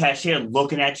had the cashier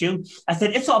looking at you? I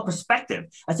said, it's all perspective.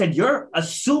 I said, you're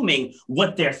assuming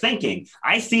what they're thinking.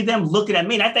 I see them looking at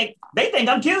me and they think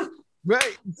I'm cute.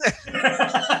 Right.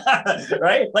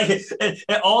 Right? Like,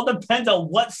 it all depends on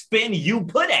what spin you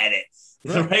put at it.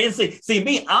 Right? See,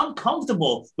 me, I'm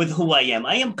comfortable with who I am.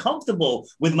 I am comfortable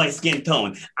with my skin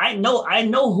tone. I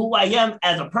know who I am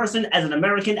as a person, as an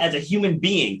American, as a human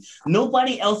being.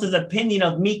 Nobody else's opinion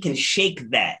of me can shake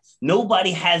that.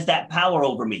 Nobody has that power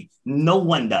over me. No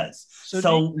one does.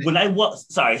 So when I walk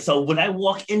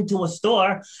into a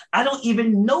store, I don't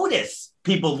even notice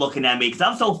people looking at me because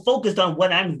I'm so focused on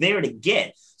what I'm there to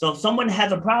get. So if someone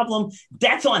has a problem,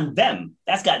 that's on them.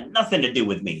 That's got nothing to do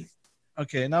with me.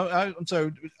 Okay, now I'm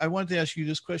sorry. I wanted to ask you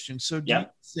this question. So, do you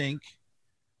think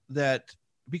that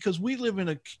because we live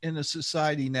in a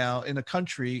society now, in a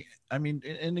country? I mean,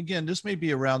 and again, this may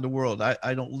be around the world.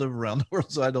 I don't live around the world,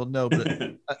 so I don't know.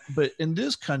 But in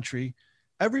this country,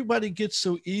 everybody gets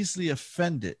so easily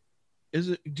offended.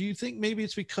 Do you think maybe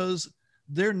it's because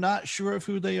they're not sure of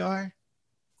who they are?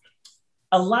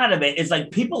 A lot of it is like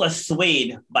people are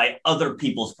swayed by other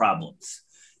people's problems.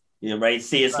 Right.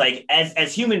 See, it's like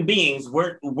as human beings,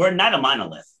 we're not a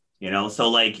monolith, So,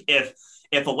 like, if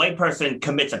a white person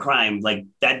commits a crime, like,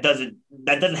 that doesn't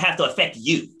have to affect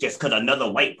you just because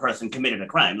another white person committed a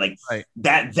crime. Like,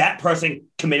 that person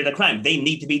committed a crime. They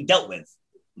need to be dealt with.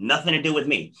 Nothing to do with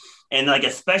me. And, like,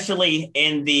 especially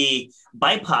in the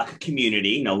BIPOC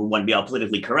community, we want to be all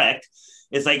politically correct.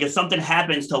 It's like, if something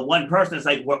happens to one person, it's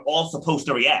like we're all supposed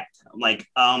to react. I'm like,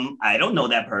 I don't know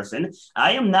that person.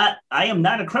 I am not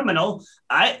a criminal.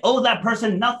 I owe that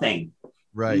person nothing.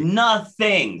 Right.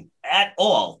 Nothing at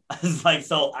all. It's like,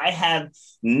 so I have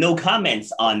no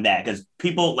comments on that because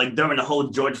people, like, during the whole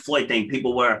George Floyd thing,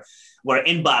 people were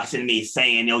inboxing me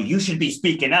saying, you should be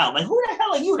speaking out. Like, who the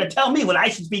hell are you to tell me what I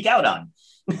should speak out on?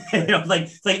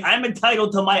 It's like I'm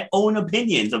entitled to my own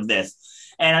opinions of this.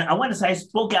 And I want to say I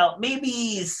spoke out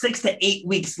maybe 6 to 8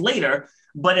 weeks later,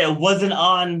 but it wasn't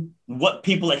on what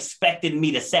people expected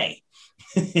me to say,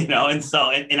 And so,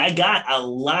 and I got a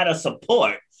lot of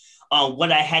support on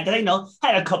what I had. That I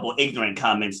had a couple ignorant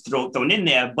comments thrown in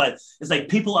there, but it's like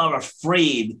people are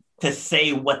afraid to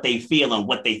say what they feel and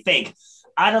what they think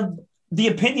out of the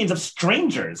opinions of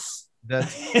strangers.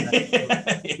 That's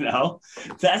You know,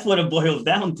 that's what it boils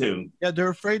down to. yeah. They're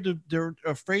afraid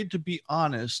to be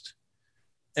honest,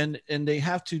 and they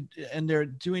have to, and they're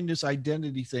doing this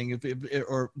identity thing, if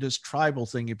or this tribal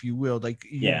thing, if you will. Like,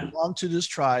 you Yeah. belong to this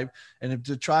tribe, and if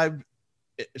the tribe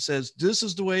says this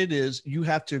is the way it is, you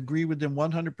have to agree with them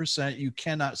 100%. You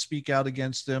cannot speak out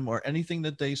against them or anything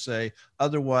that they say.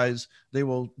 Otherwise, they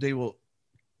will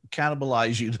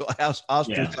cannibalize you, they'll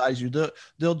ostracize you.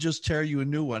 They'll just tear you a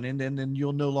new one, and then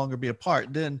you'll no longer be a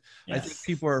part. Then I think Yes.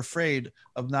 people are afraid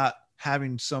of not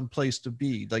having some place to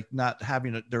be, like not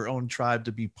having their own tribe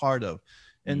to be part of.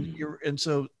 And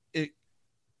so it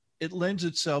lends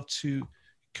itself to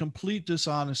complete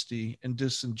dishonesty and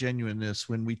disingenuousness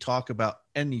when we talk about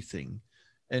anything.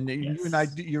 And you and I,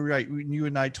 Yes. you're right. When you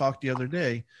and I talked the other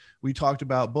day, we talked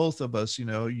about, both of us,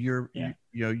 Yeah.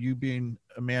 you being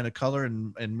a man of color,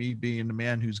 and me being a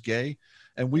man who's gay.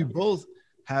 And we both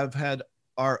have had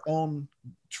our own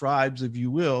tribes, if you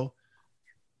will,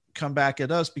 come back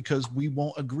at us because we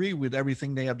won't agree with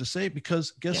everything they have to say,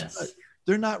 because guess what? Yes.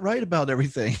 They're not right about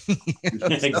everything. So,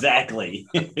 Exactly.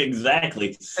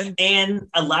 Exactly. and And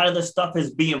a lot of the stuff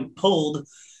is being pulled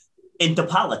into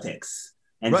politics.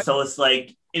 And right, so it's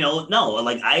like, no,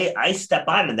 like I step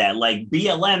out of that. Like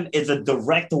BLM is a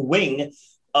direct wing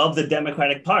of the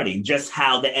Democratic Party, just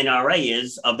how the NRA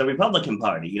is of the Republican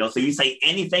Party. So you say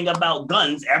anything about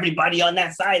guns, everybody on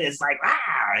that side is like,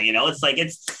 ah, it's like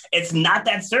it's not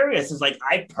that serious. It's like,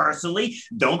 I personally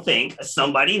don't think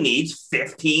somebody needs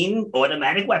 15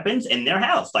 automatic weapons in their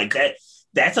house. Like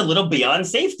that's a little beyond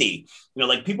safety.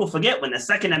 Like people forget, when the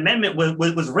Second Amendment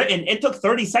was written, it took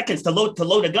 30 seconds to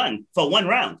load a gun for one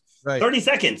round. right. 30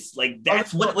 seconds. Like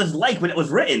that's what it was like when it was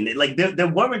written. Like there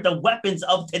weren't the weapons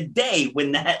of today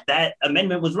when that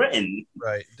amendment was written.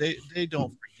 Right. They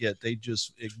don't forget. They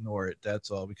just ignore it.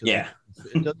 That's all, because Yeah,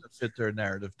 it doesn't fit their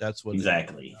narrative. That's what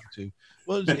exactly. it comes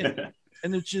down to. Well,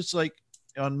 and it's just like,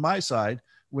 on my side,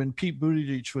 when Pete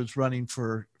Buttigieg was running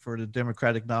for the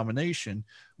Democratic nomination,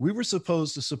 we were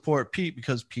supposed to support Pete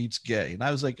because Pete's gay, and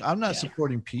I was like, I'm not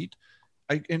supporting Pete,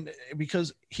 and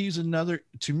because he's another,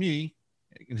 to me,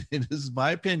 this is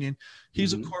my opinion,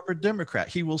 he's a corporate Democrat.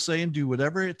 He will say and do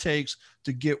whatever it takes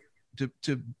to get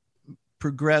to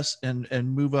progress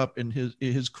and move up in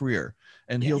his career,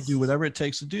 and he'll do whatever it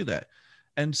takes to do that.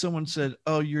 And someone said,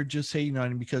 oh, you're just hating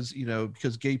on him because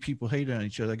gay people hate on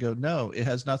each other. I go, no, it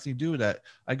has nothing to do with that.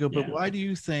 I go, but why do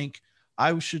you think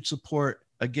I should support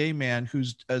a gay man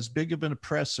who's as big of an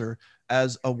oppressor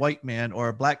as a white man or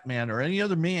a black man or any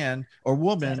other man or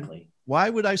woman? Exactly. Why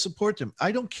would I support them?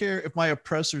 I don't care if my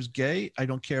oppressor's gay. I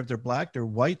don't care if they're black, they're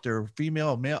white, they're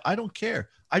female or male. I don't care.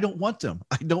 I don't want them.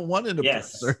 I don't want an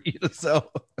oppressor. So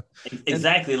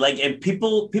exactly. Like, and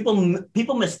people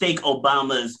mistake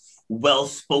Obama's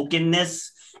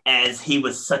well-spokenness as he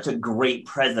was such a great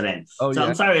president.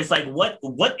 I'm sorry. It's like,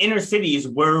 what inner cities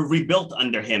were rebuilt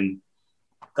under him?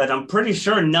 Because I'm pretty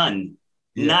sure none,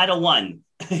 not a one.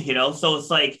 So it's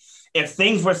like, if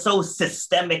things were so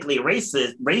systemically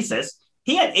racist,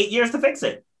 he had 8 years to fix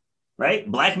it, right?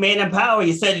 Black man in power.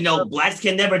 You said, blacks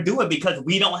can never do it because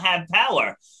we don't have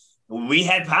power. We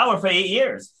had power for 8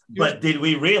 years, but did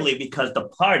we really? Because the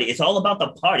party, it's all about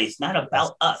the party. It's not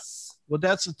about us. Well,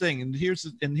 that's the thing. And here's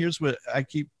what I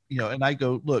keep, and I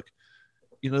go, look,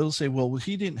 they'll say, well,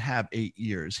 he didn't have 8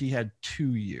 years. He had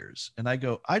 2 years. And I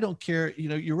go, I don't care.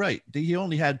 You're right. He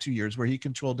only had 2 years where he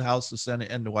controlled the House, the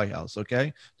Senate, and the White House.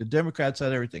 Okay. The Democrats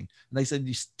had everything. And they said,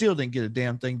 you still didn't get a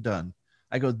damn thing done.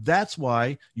 I go, that's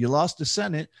why you lost the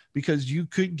Senate, because you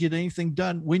couldn't get anything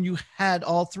done when you had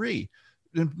all three.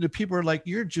 The people are like,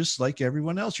 you're just like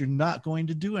everyone else. You're not going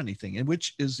to do anything. And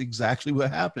which is exactly what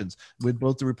happens with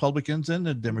both the Republicans and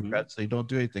the Democrats. They don't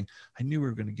do anything. I knew we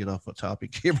were going to get off a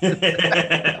topic here.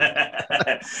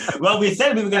 Well, we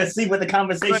said we were going to see where the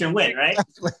conversation went, right?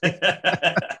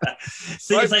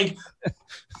 See, it's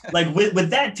like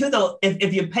with that too, though,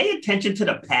 if you pay attention to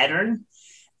the pattern,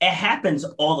 it happens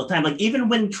all the time. Like even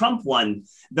when Trump won,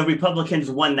 the Republicans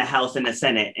won the House and the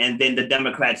Senate, and then the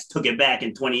Democrats took it back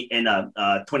in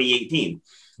 2018.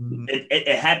 Mm-hmm.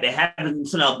 It happened.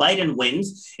 So now Biden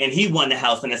wins, and he won the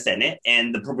House and the Senate,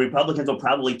 and the Republicans will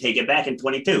probably take it back in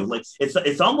 22. Like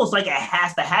it's almost like it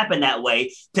has to happen that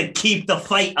way to keep the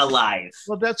fight alive.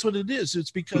 Well, that's what it is. It's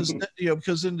because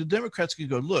because then the Democrats can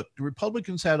go, look, the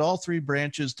Republicans had all three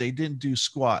branches, they didn't do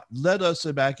squat. Let us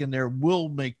back in there. We'll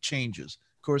make changes.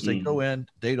 Of course, they go in,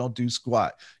 they don't do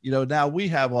squat. Now we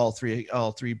have all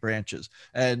three branches,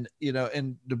 and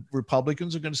and the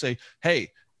Republicans are going to say,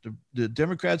 hey, the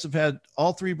Democrats have had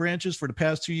all three branches for the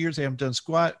past 2 years. They haven't done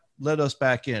squat. let us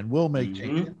back in. We'll make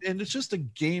change. Mm-hmm. And it's just a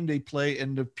game they play,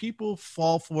 and the people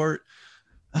fall for it.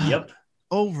 Yep.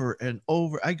 Over and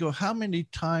over. I go, how many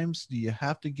times do you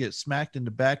have to get smacked in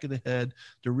the back of the head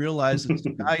to realize it's the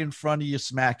guy in front of you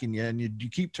smacking you, and you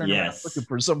keep turning around looking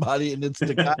for somebody, and it's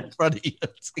the guy in front of you.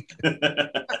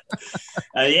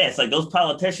 Yeah, it's like those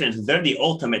politicians, they're the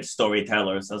ultimate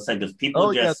storytellers. So it's like because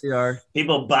people they are.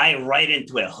 People buy right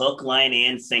into it, hook, line,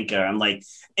 and sinker. I'm like,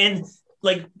 and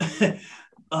like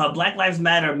Black Lives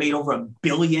Matter made over $1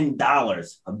 billion,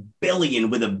 $1 billion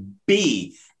with a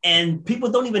B, and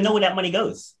people don't even know where that money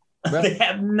goes. Right. They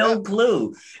have no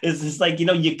clue. It's just like,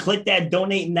 you click that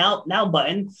donate now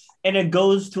button, and it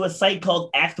goes to a site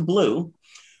called Act Blue,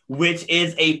 which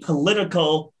is a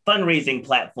political fundraising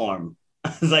platform.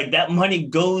 It's like that money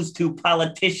goes to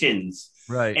politicians.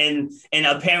 Right. And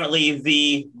apparently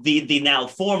the now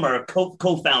former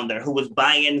co-founder who was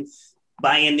buying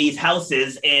these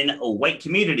houses in white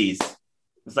communities.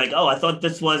 It's like, oh, I thought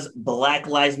this was Black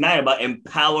Lives Matter, about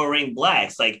empowering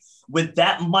Blacks. Like, with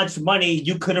that much money,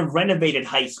 you could have renovated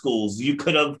high schools. You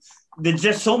could have, there's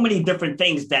just so many different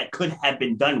things that could have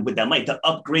been done with that money to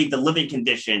upgrade the living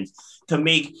conditions, to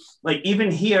make, like, even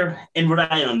here in Rhode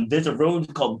Island, there's a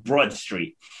road called Broad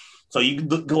Street. So you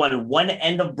go on one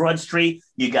end of Broad Street,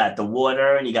 you got the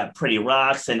water and you got pretty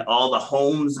rocks, and all the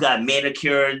homes got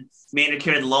manicured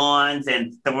lawns,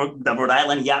 and the Rhode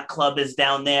Island Yacht Club is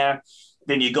down there.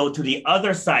 Then you go to the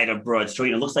other side of Broad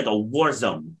Street, it looks like a war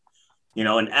zone,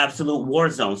 an absolute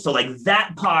war zone. So like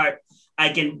that part, I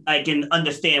can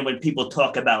understand when people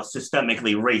talk about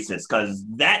systemically racist, because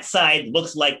that side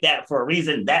looks like that for a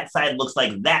reason, that side looks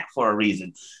like that for a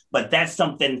reason. But that's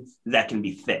something that can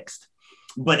be fixed.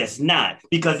 But it's not,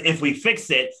 because if we fix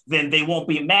it, then they won't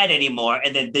be mad anymore,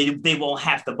 and then they won't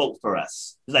have to vote for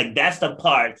us. It's like, that's the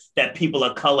part that people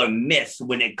of color miss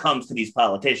when it comes to these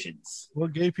politicians. Well,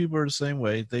 gay people are the same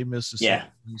way. They miss the same. Yeah.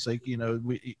 It's like,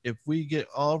 if we get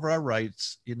all of our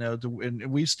rights, and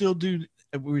we still do,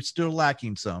 we're still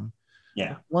lacking some.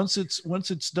 Yeah. Once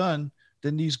it's done,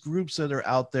 then these groups that are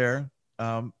out there,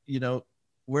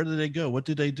 where do they go? What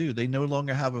do they do? They no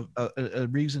longer have a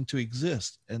reason to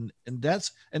exist. And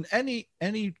any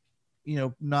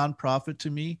nonprofit, to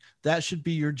me, that should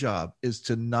be your job, is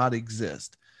to not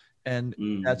exist. And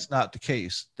that's not the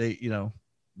case. They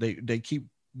keep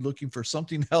looking for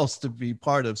something else to be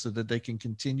part of so that they can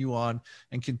continue on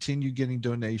and continue getting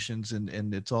donations.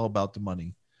 And it's all about the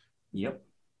money. Yep.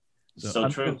 So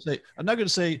true. I'm not going to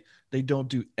say they don't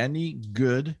do any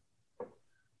good,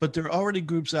 but there are already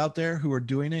groups out there who are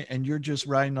doing it, and you're just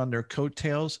riding on their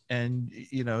coattails, and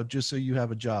just so you have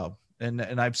a job. And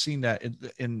I've seen that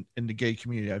in the gay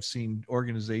community. I've seen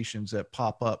organizations that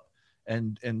pop up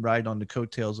and ride on the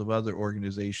coattails of other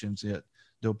organizations. That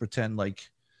they'll pretend like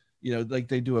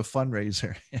they do a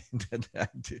fundraiser,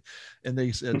 and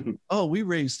they said, "Oh, we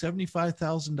raised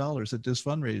 $75,000 at this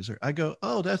fundraiser." I go,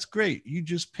 "Oh, that's great! You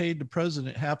just paid the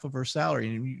president half of her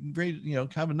salary, and you raise,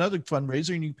 have another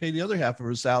fundraiser, and you pay the other half of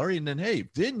her salary, and then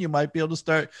then you might be able to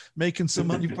start making some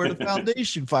money for the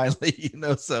foundation finally."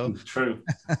 So true.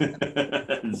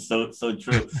 so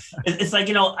true. It's like,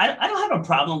 I don't have a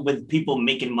problem with people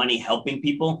making money helping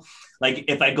people. Like,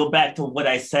 if I go back to what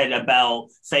I said about,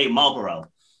 say, Marlboro.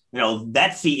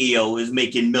 That CEO is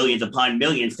making millions upon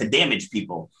millions to damage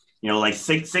people. Like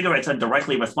cigarettes are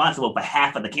directly responsible for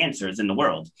half of the cancers in the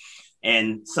world.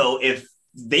 And so if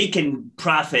they can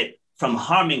profit from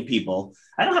harming people,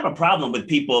 I don't have a problem with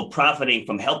people profiting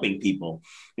from helping people.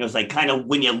 It's like, kind of,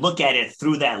 when you look at it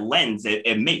through that lens,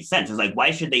 it makes sense. It's like,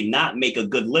 why should they not make a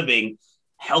good living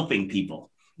helping people?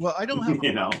 Well, I don't have,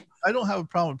 I don't have a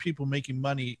problem with people making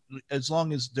money as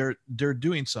long as they're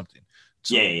doing something.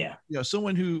 So,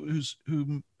 someone who's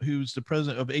the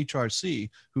president of HRC,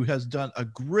 who has done a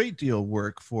great deal of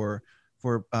work for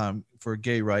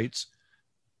gay rights,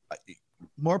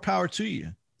 more power to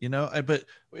you. But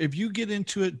if you get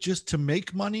into it just to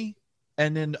make money,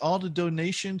 and then all the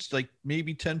donations, like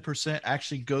maybe 10%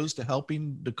 actually goes to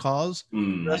helping the cause,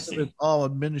 the rest of it's all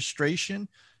administration.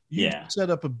 You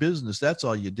set up a business. That's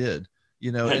all you did.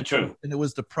 True. And it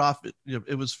was the profit.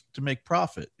 It was to make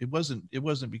profit. It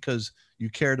wasn't because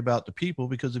you cared about the people,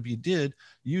 because if you did,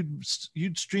 you'd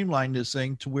streamline this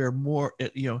thing to where more,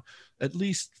 at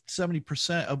least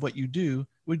 70% of what you do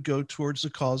would go towards the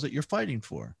cause that you're fighting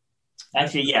for.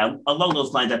 Actually, yeah, along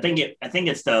those lines, I think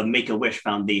it's the Make-A-Wish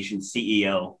Foundation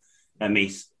CEO that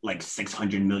makes like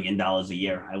 $600 million a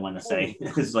year. I want to say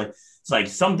it's like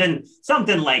something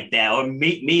like that, or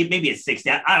maybe it's 60.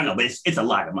 I don't know, but it's a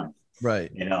lot of money.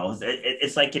 Right.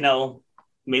 It's like,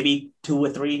 maybe two or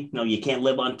three. No, you can't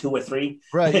live on two or three,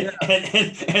 Right. and,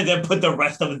 Yeah. and then put the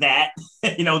rest of that,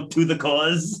 to the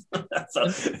cause. So And,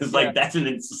 it's yeah, like that's an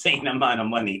insane amount of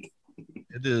money.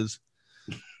 it is.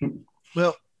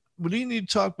 Well, we need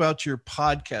to talk about your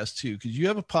podcast too, because you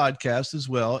have a podcast as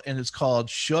well, and it's called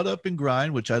Shut Up and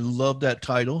Grind, which I love that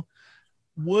title.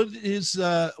 What is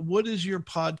your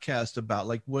podcast about?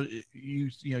 Like, what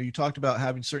you talked about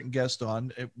having certain guests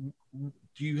on.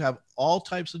 Do you have all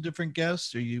types of different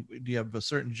guests, or do you have a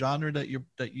certain genre that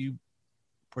you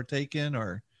partake in,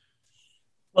 or?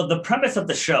 Well, the premise of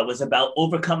the show is about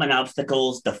overcoming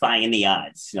obstacles, defying the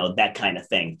odds, that kind of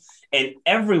thing. And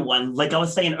everyone, like I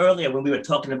was saying earlier when we were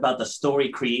talking about the story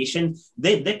creation,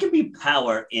 there can be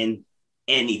power in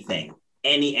anything,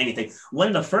 anything. One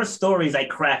of the first stories I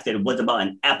crafted was about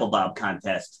an apple bob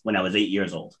contest when I was 8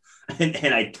 years old,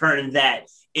 and I turned that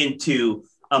into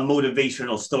a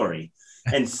motivational story.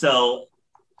 And so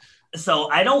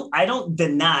I don't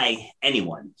deny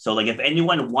anyone. So like if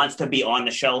anyone wants to be on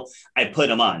the show, I put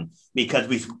them on because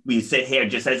we sit here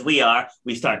just as we are.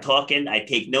 We start talking. I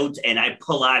take notes and I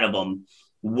pull out of them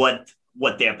what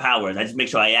their power is. I just make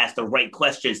sure I ask the right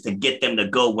questions to get them to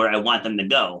go where I want them to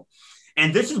go.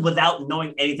 And this is without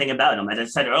knowing anything about them. As I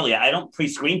said earlier, I don't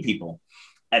pre-screen people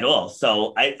at all.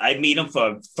 So I meet them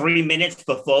for 3 minutes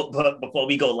before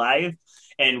we go live,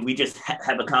 and we just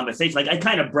have a conversation. Like I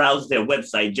kind of browse their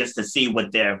website just to see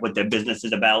what their business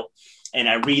is about, and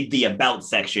I read the about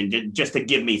section just to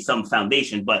give me some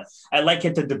foundation. But I like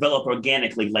it to develop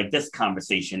organically, like this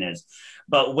conversation is.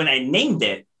 But when I named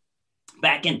it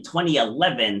back in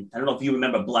 2011, I don't know if you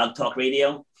remember Blog Talk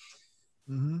Radio.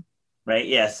 Mm-hmm. Right?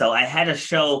 Yeah. So I had a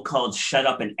show called Shut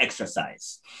Up and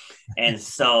Exercise. And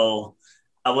so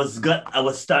I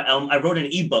wrote an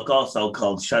ebook also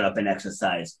called Shut Up and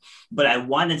Exercise, but I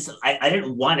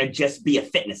didn't want to just be a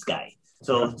fitness guy.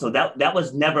 So that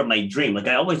was never my dream. Like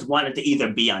I always wanted to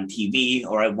either be on TV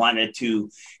or I wanted to,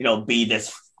 be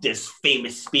this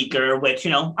famous speaker, which,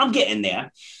 I'm getting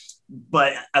there.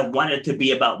 But I wanted to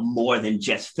be about more than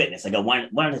just fitness. Like I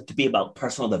wanted it to be about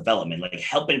personal development, like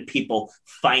helping people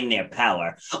find their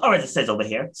power, or as it says over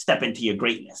here, step into your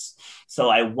greatness. So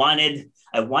I wanted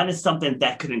something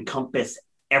that could encompass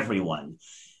everyone.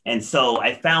 And so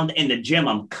I found in the gym,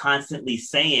 I'm constantly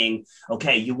saying,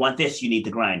 okay, you want this, you need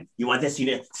to grind. You want this, you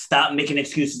need to stop making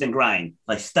excuses and grind.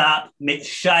 Like shut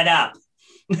up.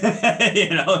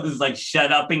 It's like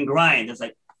shut up and grind. It's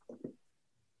like,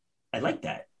 I like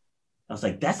that. I was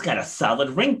like, that's got a solid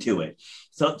ring to it.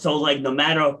 So like no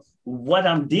matter what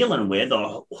I'm dealing with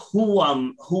or who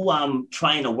I'm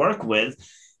trying to work with,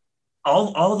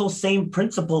 all those same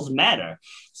principles matter.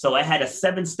 So I had a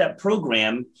 7-step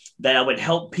program that I would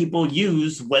help people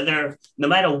use, whether no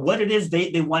matter what it is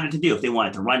they wanted to do. If they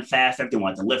wanted to run faster, if they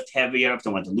wanted to lift heavier, if they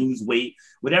wanted to lose weight,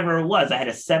 whatever it was, I had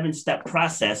a 7-step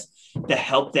process to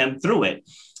help them through it.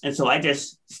 And so I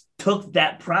just took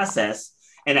that process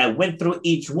and I went through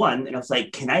each one and I was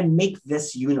like, can I make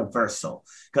this universal?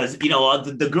 Because,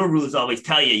 the gurus always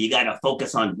tell you got to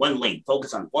focus on one lane,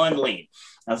 focus on one lane.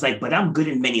 I was like, but I'm good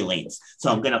in many lanes.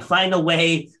 So I'm going to find a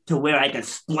way to where I can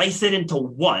splice it into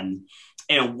one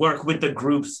and work with the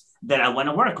groups that I want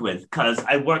to work with. Because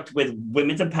I worked with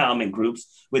women's empowerment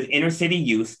groups, with inner city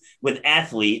youth, with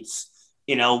athletes,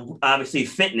 obviously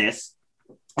fitness.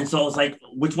 And so I was like,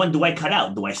 which one do I cut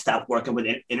out? Do I stop working with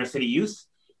inner city youth?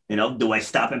 Do I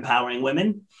stop empowering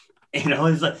women?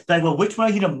 It's like, well, which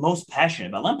one are you the most passionate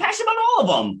about? Well, I'm passionate about all of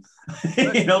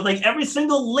them. Like every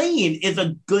single lane is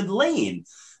a good lane.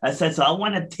 I said, so I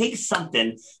want to take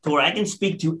something to where I can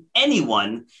speak to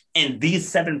anyone and these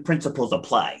 7 principles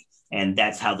apply. And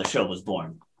that's how the show was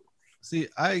born. See,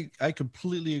 I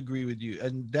completely agree with you.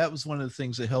 And that was one of the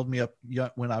things that held me up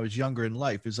when I was younger in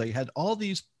life is I had all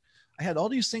these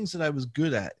things that I was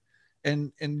good at.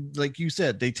 And like you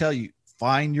said, they tell you,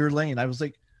 find your lane. I was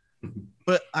like,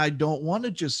 but I don't want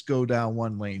to just go down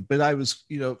one lane. But I was,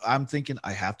 I'm thinking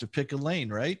I have to pick a lane,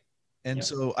 right? And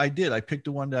so I did. I picked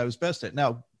the one that I was best at.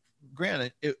 Now,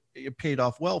 granted, it paid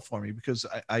off well for me because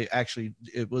I actually,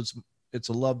 it's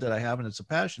a love that I have and it's a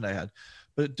passion I had.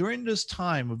 But during this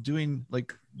time of doing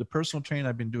like the personal training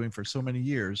I've been doing for so many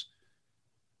years,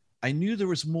 I knew there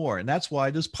was more. And that's why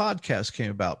this podcast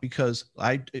came about, because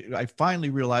I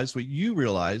finally realized what you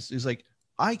realized is like,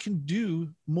 I can do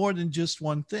more than just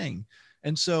one thing.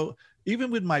 And so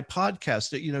even with my podcast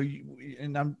that,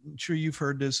 and I'm sure you've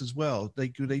heard this as well. They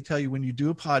tell you when you do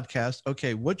a podcast,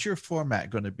 okay, what's your format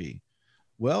going to be?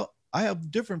 Well, I have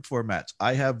different formats.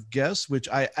 I have guests, which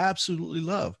I absolutely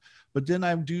love, but then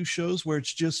I do shows where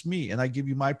it's just me and I give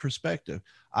you my perspective.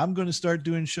 I'm going to start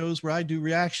doing shows where I do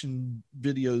reaction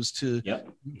videos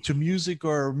to music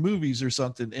or movies or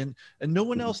something. And no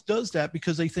one else does that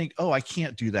because they think, oh, I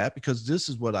can't do that because this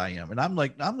is what I am. And I'm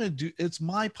like, I'm going to do, it's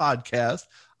my podcast.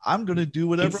 I'm going to do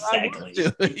whatever I want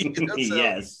to do. So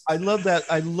Yes. I love that.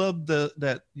 I love that,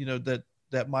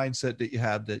 that mindset that you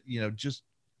have, that, just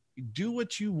do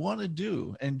what you want to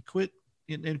do and quit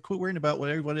worrying about what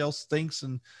everybody else thinks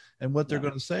and what they're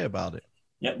going to say about it.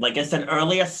 Yep. Like I said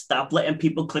earlier, stop letting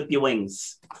people clip your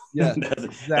wings. Yeah,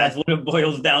 that's what it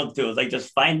boils down to. It's like,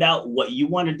 just find out what you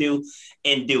want to do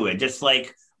and do it. Just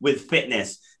like with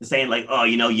fitness, saying like, oh,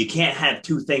 you can't have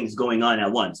two things going on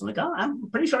at once. I'm like, oh,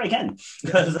 I'm pretty sure I can,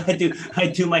 because I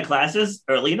do my classes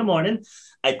early in the morning.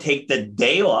 I take the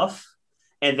day off,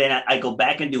 and then I go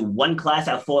back and do one class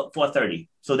at 4:30.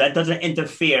 So that doesn't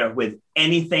interfere with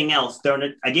anything else during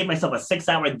it. I gave myself a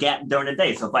 6-hour gap during the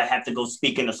day. So if I have to go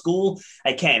speak in a school,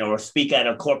 I can, or speak at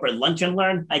a corporate lunch and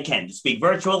learn, I can. Speak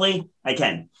virtually, I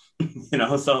can.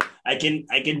 So I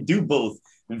can do both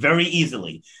very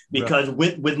easily, because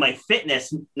with my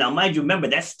fitness, now mind you, remember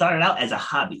that started out as a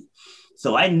hobby.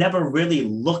 So I never really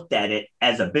looked at it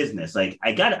as a business. Like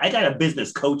I got a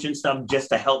business coach and stuff just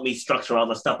to help me structure all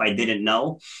the stuff I didn't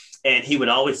know. And he would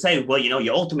always say, well,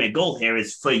 your ultimate goal here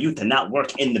is for you to not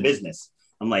work in the business.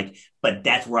 I'm like, but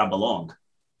that's where I belong.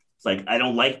 It's like, I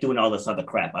don't like doing all this other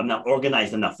crap. I'm not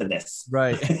organized enough for this.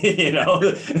 Right.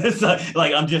 So,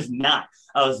 like, I'm just not.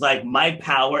 I was like, my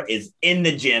power is in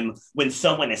the gym when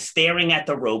someone is staring at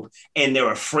the rope and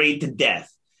they're afraid to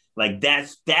death. Like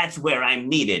that's where I'm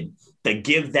needed, to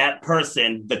give that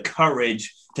person the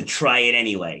courage to try it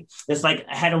anyway. It's like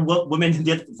I had a woman who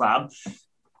did, Rob,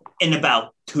 in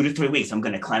about 2 to 3 weeks, I'm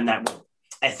going to climb that rope.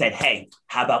 I said, hey,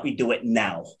 how about we do it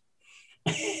now?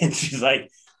 And she's like,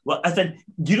 well, I said,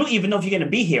 you don't even know if you're going to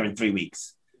be here in 3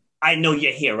 weeks. I know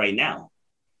you're here right now.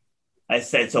 I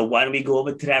said, so why don't we go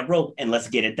over to that rope and let's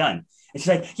get it done? And she's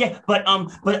like, yeah, but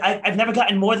I've never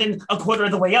gotten more than a quarter of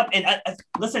the way up. And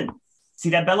listen, see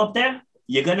that bell up there?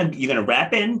 You're gonna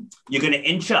wrap in. You're gonna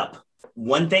inch up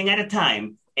one thing at a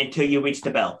time until you reach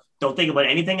the bell. Don't think about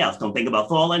anything else. Don't think about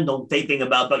falling. Don't think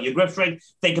about your grip strength.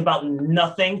 Think about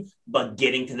nothing but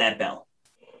getting to that bell.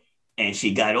 And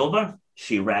she got over.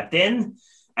 She wrapped in.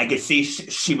 I could see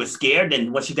she was scared.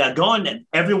 And when she got going, and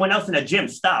everyone else in the gym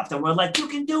stopped. And we're like, you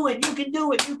can do it. You can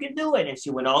do it. You can do it. And she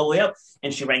went all the way up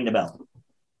and she rang the bell.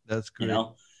 That's great.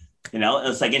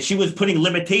 It's like, and she was putting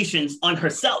limitations on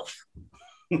herself.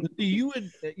 You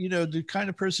would, the kind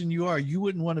of person you are, you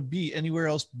wouldn't want to be anywhere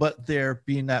else but there,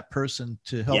 being that person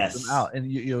to help them out.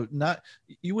 And you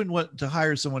wouldn't want to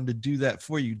hire someone to do that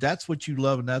for you. That's what you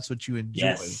love and that's what you enjoy.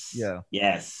 Yes. Yeah.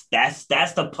 Yes. That's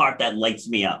the part that lights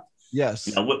me up. Yes.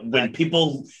 When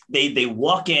people they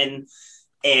walk in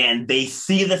and they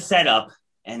see the setup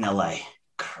and they're like,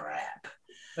 crap.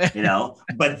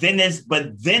 But then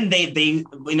they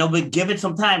we give it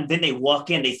some time. Then they walk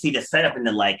in, they see the setup, and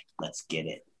they're like, let's get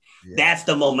it. Yeah. That's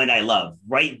the moment I love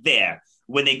right there,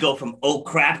 when they go from, oh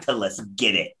crap, to let's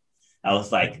get it. I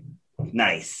was like,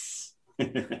 nice.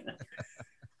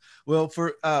 Well,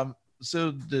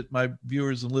 so that my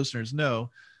viewers and listeners know,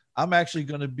 I'm actually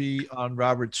going to be on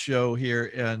Robert's show here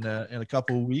in a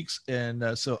couple of weeks,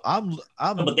 and so I'm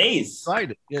a couple days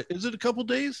excited. Yeah, is it a couple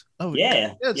days? Oh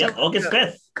yeah, August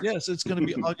 5th. Yes, it's going to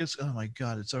be August. Oh my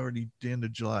God, it's already the end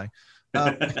of July.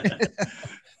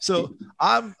 So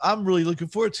I'm really looking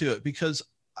forward to it, because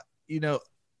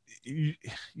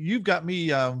you've got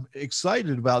me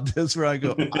excited about this. Where I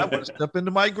go, I want to step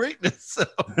into my greatness. So.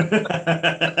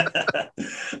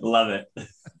 Love it.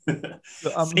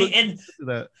 So I'm looking to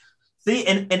that. See,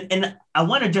 and I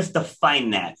want to just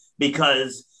define that,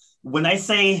 because when I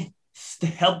say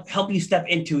help you step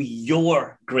into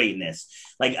your greatness,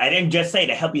 like I didn't just say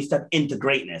to help you step into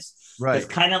greatness. Right. It's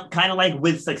kind of like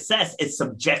with success, it's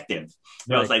subjective.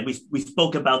 It's like we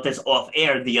spoke about this off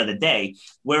air the other day.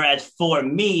 Whereas for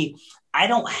me, I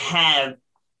don't have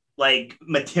like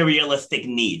materialistic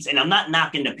needs, and I'm not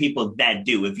knocking the people that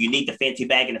do. If you need the fancy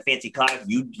bag and a fancy car,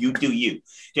 you do you.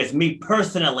 Just me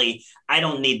personally, I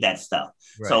don't need that stuff.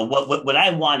 Right. So what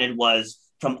I wanted was,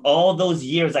 from all those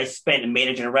years I spent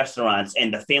managing restaurants,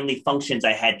 and the family functions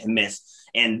I had to miss,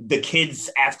 and the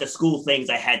kids after school things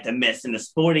I had to miss, and the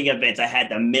sporting events I had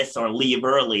to miss or leave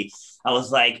early, I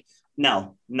was like,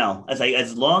 no.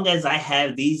 As long as I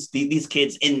have these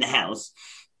kids in the house,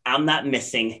 I'm not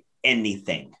missing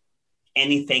anything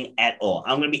at all.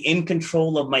 I'm going to be in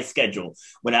control of my schedule.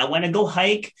 When I want to go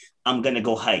hike, I'm going to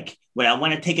go hike. When I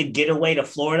want to take a getaway to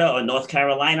Florida or North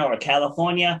Carolina or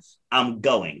California, I'm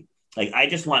going. Like, I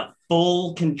just want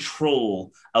full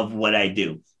control of what I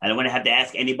do. I don't want to have to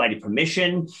ask anybody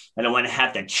permission. I don't want to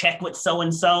have to check with so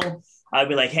and so. I'd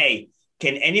be like, hey,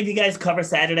 can any of you guys cover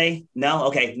Saturday? No?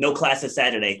 Okay, no classes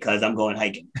Saturday because I'm going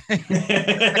hiking.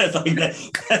 It's like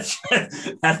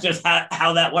that's just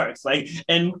how that works. Like,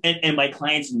 and my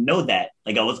clients know that.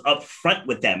 Like, I was upfront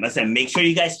with them. I said, make sure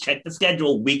you guys check the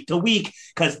schedule week to week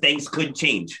because things could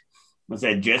change. I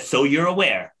said, just so you're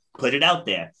aware, put it out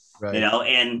there. Right.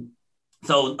 And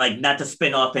so, like, not to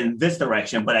spin off in this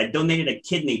direction, but I donated a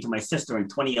kidney to my sister in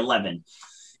 2011.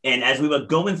 And as we were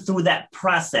going through that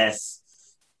process,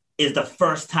 is the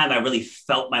first time I really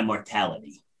felt my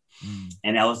mortality.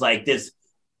 And I was like, this,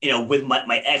 with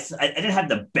my ex, I didn't have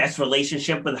the best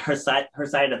relationship with her side of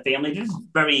the family,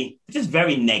 just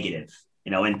very negative,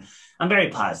 and I'm very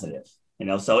positive,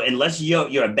 so unless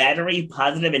you're a battery,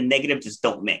 positive and negative just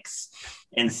don't mix.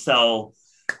 And so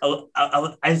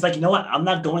I was like, you know what? I'm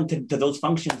not going to those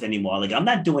functions anymore. Like, I'm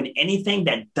not doing anything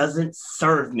that doesn't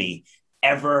serve me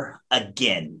ever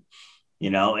again.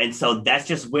 And so that's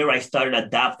just where I started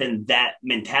adopting that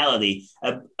mentality.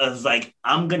 I was like,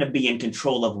 I'm going to be in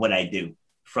control of what I do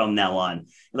from now on.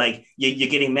 Like, you're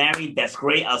getting married, that's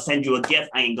great. I'll send you a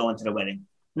gift. I ain't going to the wedding.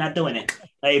 Not doing it.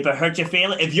 Like, if it hurts your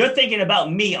feelings, if you're thinking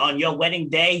about me on your wedding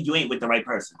day, you ain't with the right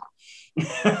person. So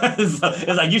it's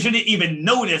like, you shouldn't even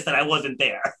notice that I wasn't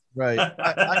there. Right. I'm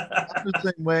the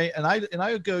same way. And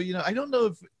I would go, I don't know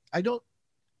if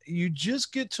you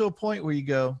just get to a point where you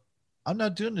go, I'm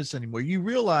not doing this anymore. You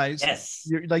realize, yes,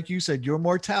 like you said, your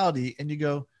mortality, and you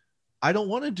go, I don't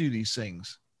want to do these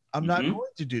things. I'm not going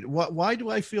to do it. Why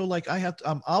do I feel like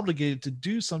I'm obligated to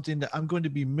do something that I'm going to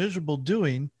be miserable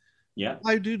doing? Yeah.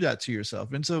 Why do that to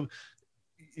yourself? And so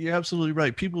you're absolutely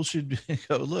right. People should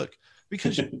go, look,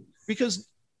 because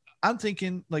I'm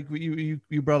thinking, like, you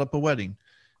brought up a wedding.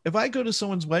 If I go to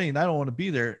someone's wedding and I don't want to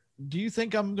be there, do you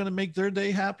think I'm going to make their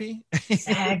day happy?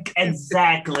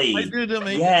 Exactly. I do them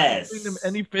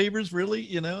any favors,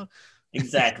 really,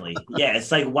 Exactly. Yeah.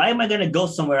 It's like, why am I going to go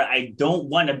somewhere I don't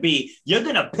want to be? You're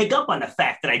going to pick up on the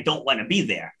fact that I don't want to be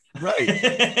there. Right.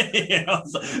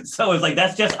 So it's like,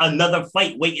 that's just another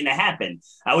fight waiting to happen.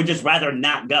 I would just rather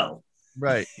not go.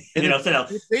 Right. And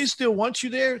if they still want you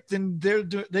there, then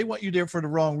they want you there for the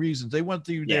wrong reasons. They want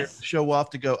you there to show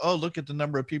off, to go, oh, look at the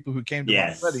number of people who came to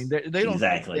my wedding. They don't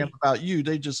care about you.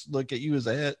 They just look at you as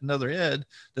another head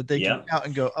that they can count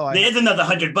and go, oh, there's another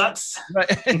 $100. Right.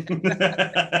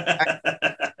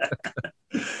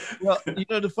 Well,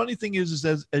 the funny thing is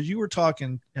as you were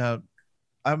talking,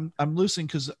 I'm listening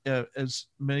because as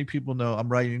many people know, I'm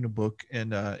writing a book,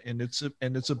 and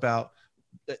it's about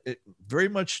very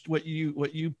much what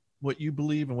you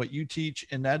believe and what you teach,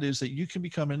 and that is that you can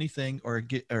become anything or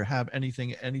have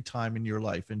anything at any time in your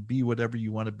life, and be whatever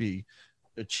you want to be,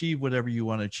 achieve whatever you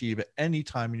want to achieve at any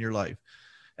time in your life.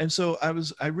 And so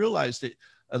I realized that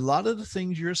a lot of the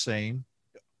things you're saying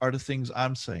are the things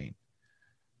I'm saying,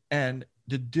 and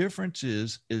the difference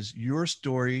is your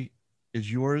story is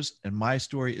yours and my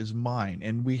story is mine,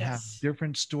 and we have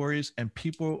different stories, and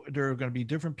there are going to be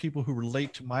different people who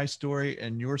relate to my story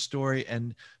and your story.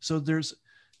 And so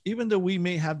even though we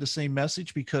may have the same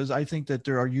message, because I think that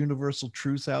there are universal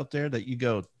truths out there that you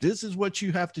go, this is what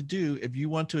you have to do if you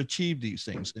want to achieve these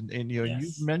things. And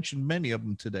you've mentioned many of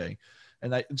them today.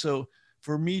 And so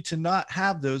for me to not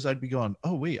have those, I'd be going,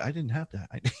 oh wait, I didn't have that.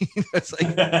 It's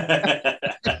like,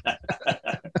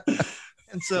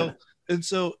 and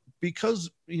so because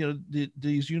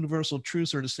these universal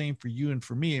truths are the same for you and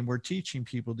for me, and we're teaching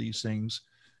people these things,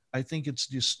 I think it's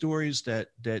the stories that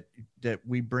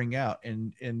we bring out,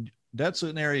 and that's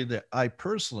an area that I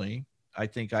personally, I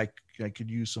think I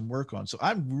could use some work on. So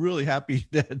I'm really happy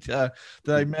that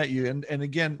I met you, and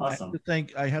again, awesome.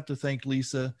 I have to thank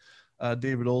Lisa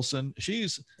David Olson.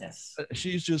 She's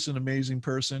just an amazing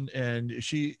person, and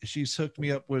she's hooked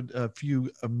me up with a few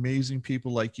amazing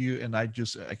people like you, and I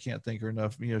can't thank her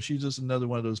enough. She's just another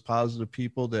one of those positive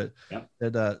people that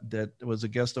was a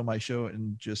guest on my show,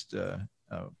 and just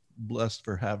blessed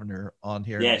for having her on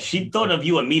here. Yeah, she thought of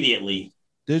you immediately.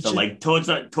 Did she? Like towards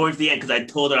the end, because I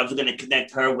told her I was going to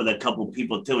connect her with a couple of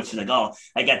people too, and she's like, "Oh,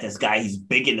 I got this guy. He's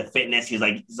big into fitness." He's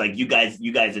like, "You guys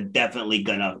are definitely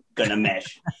gonna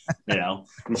mesh,"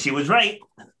 And she was right.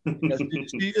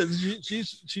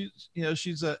 She's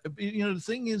the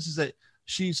thing is that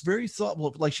she's very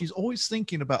thoughtful. Like, she's always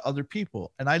thinking about other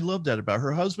people, and I love that about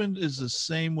her. Husband is the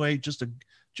same way. Just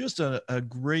a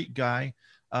great guy.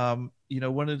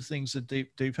 One of the things that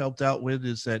they've helped out with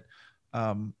is that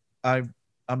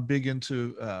I'm big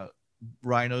into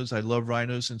rhinos. I love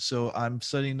rhinos, and so I'm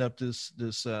setting up this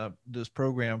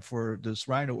program for this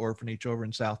rhino orphanage over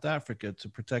in South Africa to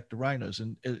protect the rhinos,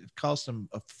 and it costs them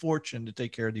a fortune to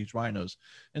take care of these rhinos.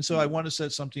 And so I want to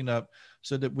set something up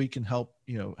so that we can help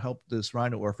help this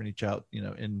rhino orphanage out,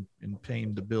 in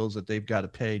paying the bills that they've got to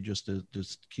pay just to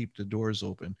just keep the doors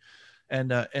open.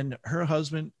 And her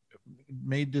husband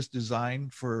made this design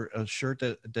for a shirt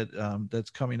that's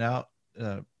coming out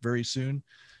very soon,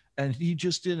 and he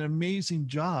just did an amazing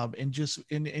job. And just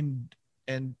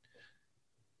and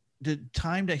the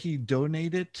time that he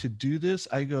donated to do this,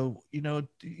 I go,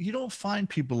 you don't find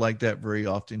people like that very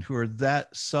often, who are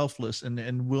that selfless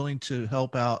and willing to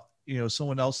help out,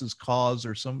 someone else's cause,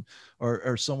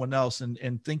 or someone else,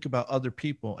 and think about other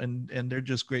people. And they're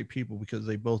just great people because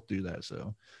they both do that.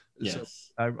 So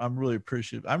Yes. I'm really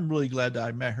appreciative. I'm really glad that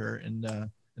I met her and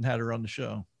had her on the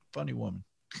show. Funny woman.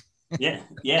 Yeah.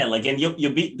 Like, and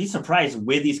you'll be surprised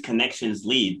where these connections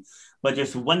lead. But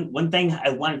just one thing I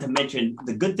wanted to mention: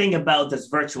 the good thing about this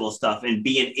virtual stuff and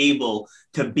being able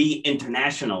to be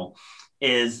international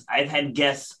is I've had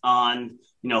guests on,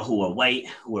 who are white,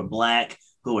 who are Black,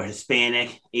 who are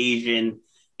Hispanic, Asian,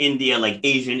 India, like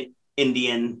Asian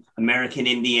Indian, American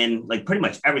Indian, like pretty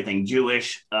much everything,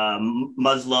 Jewish,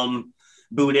 Muslim,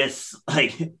 Buddhist,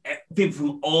 like people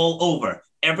from all over,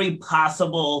 I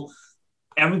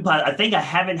think I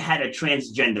haven't had a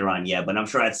transgender on yet, but I'm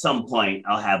sure at some point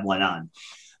I'll have one on.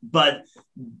 But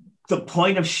the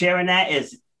point of sharing that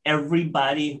is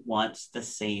everybody wants the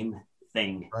same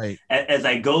thing. Right. As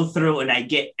I go through and I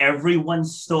get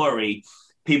everyone's story,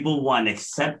 people want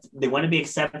they want to be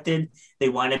accepted, they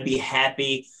want to be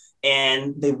happy,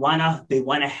 and they want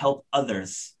to help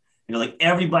others. Like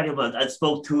everybody. I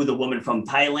spoke to the woman from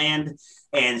Thailand,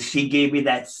 and she gave me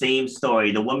that same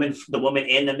story. The woman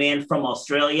and the man from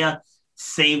Australia,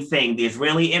 same thing. The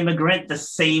Israeli immigrant, the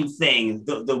same thing.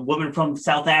 The woman from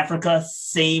South Africa,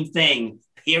 same thing.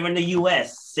 Here in the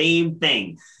U.S., same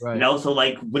thing. Right. So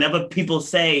like whenever people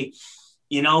say,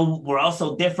 we're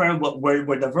also different,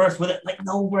 we're diverse with it. Like,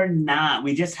 no, we're not.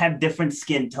 We just have different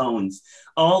skin tones.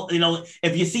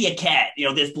 If you see a cat,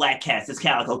 there's black cats, there's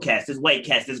calico cats, there's white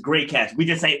cats, there's gray cats. We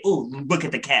just say, "Oh, look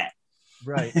at the cat."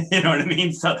 Right. You know what I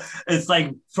mean? So it's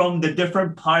like from the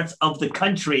different parts of the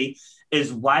country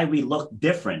is why we look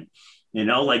different.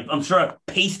 Like I'm sure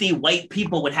pasty white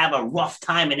people would have a rough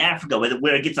time in Africa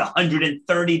where it gets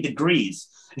 130 degrees.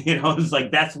 It's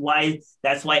like that's why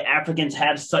Africans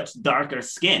have such darker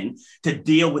skin, to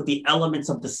deal with the elements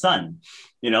of the sun.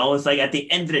 It's like at the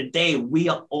end of the day, we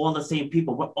are all the same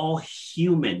people. We're all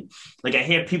human. Like I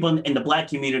hear people in the Black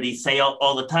community say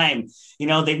all the time,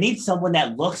 they need someone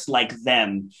that looks like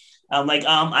them. I'm like,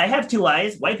 I have two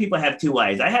eyes. White people have two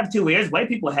eyes. I have two ears. White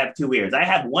people have two ears. I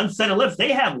have one set of lips.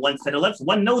 They have one set of lips.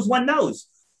 One nose, one nose.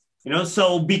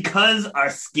 So because our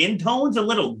skin tone's a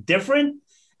little different,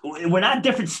 we're not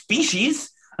different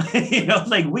species.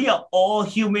 Like we are all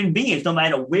human beings, no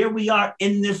matter where we are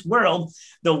in this world.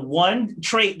 The one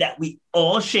trait that we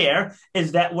all share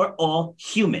is that we're all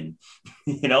human,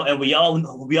 and we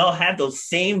all have those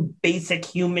same basic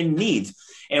human needs.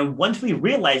 And once we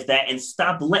realize that and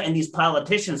stop letting these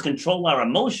politicians control our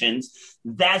emotions,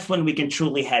 that's when we can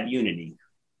truly have unity.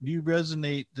 You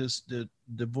resonate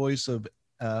the voice of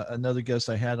another guest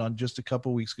I had on just a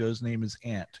couple of weeks ago. His name is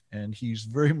Ant, and he's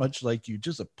very much like you,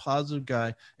 just a positive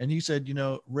guy. And he said,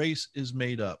 race is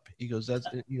made up. He goes,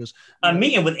 I'm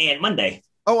meeting with Ant Monday.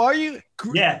 Oh, are you?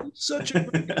 Yeah. Such a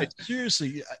great guy.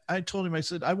 Seriously. I told him, I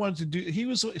said, I wanted to do, he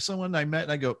was someone I met,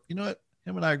 and I go, you know what?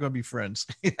 Him and I are going to be friends.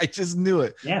 I just knew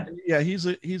it. Yeah. Yeah. He's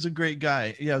a great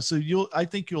guy. Yeah. So I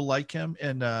think you'll like him.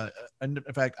 And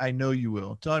in fact, I know you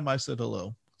will. Tell him I said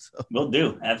hello. So. Will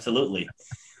do. Absolutely.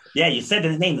 Yeah, you said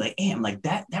his name, like, I'm like,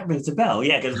 that rings a bell.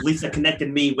 Yeah, because Lisa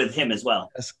connected me with him as well.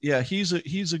 Yeah, he's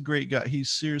a great guy. He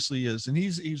seriously is. And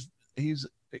he's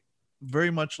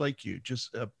very much like you,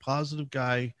 just a positive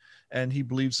guy. And he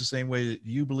believes the same way that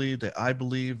you believe, that I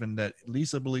believe, and that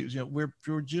Lisa believes.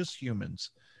 We're just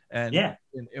humans. And yeah.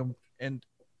 And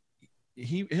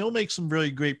he'll make some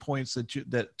really great points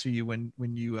that to you when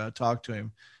you talk to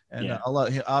him. And yeah.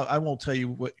 I won't tell you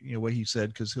what he said,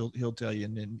 because he'll tell you,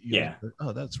 and then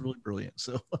oh, that's really brilliant.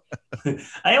 So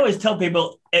I always tell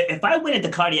people, if I went into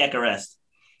cardiac arrest,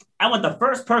 I want the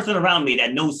first person around me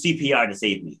that knows CPR to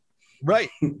save me. Right.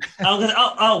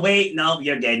 Oh, wait, no,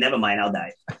 you're dead. Never mind, I'll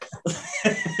die.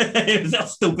 How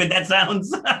stupid that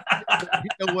sounds.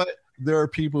 You know what? There are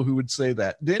people who would say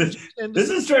that. Then This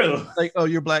is true. like, oh,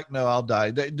 you're black. No, I'll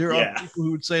die. There are Yeah. people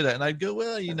who would say that, and I'd go,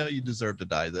 well, you deserve to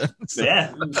die then. So,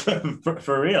 Yeah,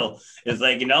 for real. It's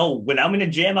like, when I'm in a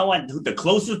jam, I want the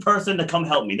closest person to come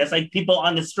help me. That's like people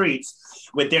on the streets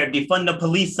with their defund the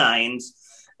police signs,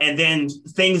 and then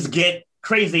things get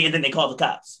crazy, and then they call the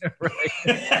cops. right.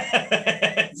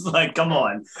 It's like, come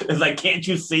on. It's like, can't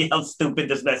you see how stupid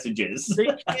this message is? They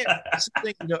can't. That's the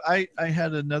thing. I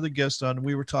had another guest on.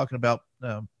 We were talking about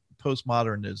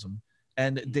postmodernism,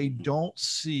 and they don't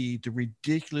see the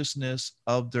ridiculousness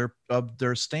of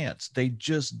their stance. They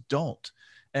just don't.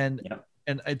 And Yeah.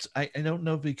 and I don't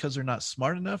know because they're not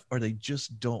smart enough or they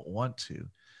just don't want to.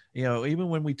 Even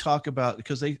when we talk about,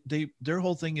 because their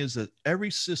whole thing is that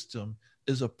every system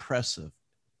is oppressive.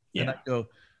 Yeah. And I go,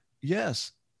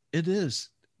 yes, it is.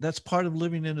 That's part of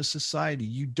living in a society.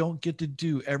 You don't get to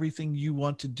do everything you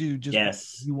want to do just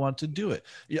because you want to do it.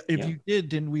 If you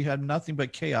did, then we had nothing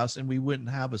but chaos and we wouldn't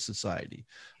have a society.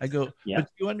 I go, but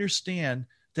you understand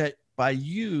that by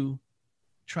you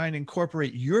trying to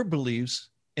incorporate your beliefs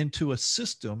into a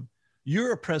system,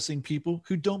 you're oppressing people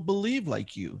who don't believe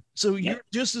like you. So you're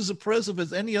just as oppressive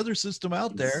as any other system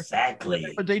out there.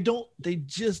 Exactly. But they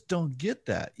just don't get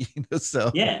that.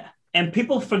 So yeah. And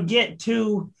people forget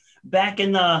too, back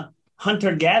in the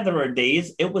hunter-gatherer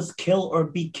days, it was kill or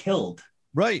be killed.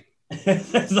 Right.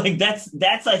 It's like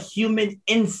that's a human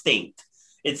instinct.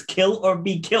 It's kill or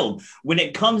be killed. When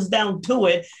it comes down to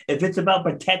it, if it's about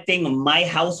protecting my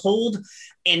household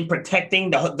and protecting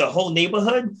the whole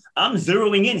neighborhood, I'm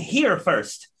zeroing in here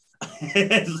first.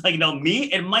 It's like,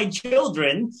 me and my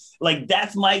children, like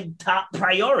that's my top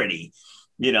priority.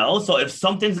 So if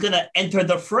something's going to enter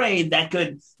the fray that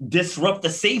could disrupt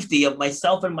the safety of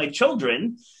myself and my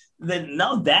children, then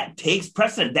no, that takes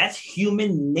precedent. That's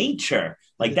human nature.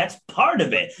 Like that's part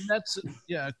of it.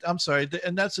 I'm sorry.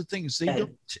 And that's the thing is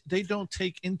they don't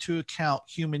take into account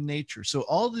human nature. So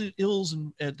all the ills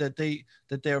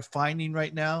that they're finding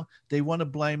right now, they want to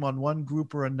blame on one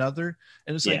group or another.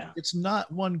 And it's like, it's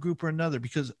not one group or another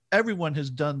because everyone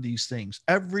has done these things.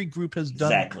 Every group has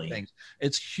done these things.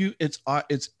 It's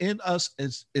in us.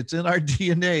 It's in our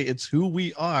DNA. It's who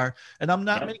we are. And I'm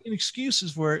not making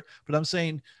excuses for it, but I'm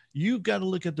saying, you've got to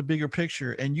look at the bigger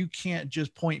picture and you can't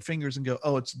just point fingers and go,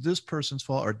 oh, it's this person's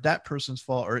fault or that person's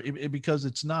fault because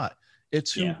it's not.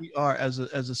 It's who we are as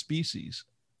a species.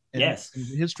 And, and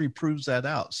history proves that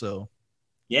out. So,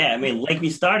 yeah, I mean, like we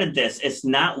started this, it's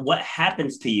not what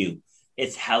happens to you.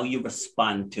 It's how you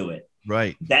respond to it.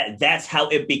 Right. That's how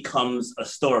it becomes a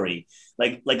story.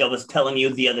 Like I was telling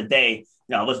you the other day,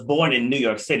 I was born in New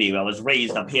York City. I was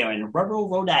raised up here in rural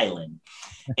Rhode Island.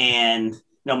 And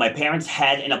my parents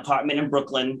had an apartment in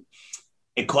Brooklyn.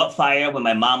 It caught fire when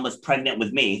my mom was pregnant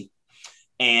with me.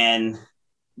 And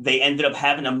they ended up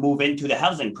having to move into the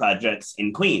housing projects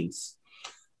in Queens.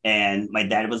 And my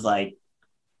dad was like,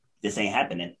 this ain't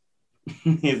happening.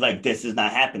 He's like, this is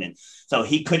not happening. So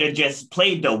he could have just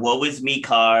played the woe is me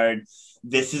card.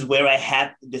 This is where I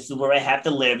have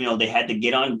to live. They had to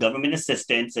get on government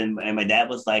assistance. And my dad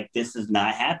was like, this is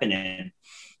not happening.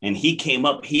 And he came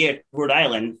up here to Rhode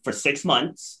Island for 6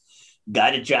 months,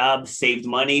 got a job, saved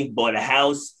money, bought a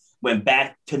house, went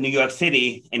back to New York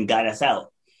City and got us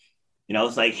out.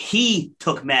 It's like he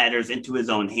took matters into his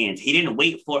own hands. He didn't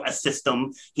wait for a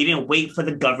system. He didn't wait for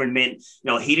the government.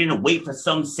 He didn't wait for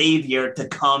some savior to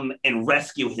come and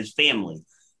rescue his family.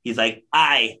 He's like,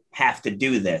 I have to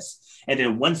do this. And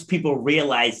then once people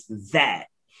realize that,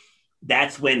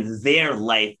 that's when their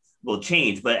life will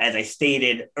change. But as I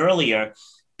stated earlier,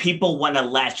 people want to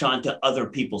latch on to other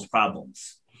people's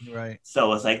problems. Right.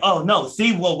 So it's like, oh, no,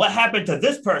 see, well, what happened to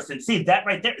this person? See, that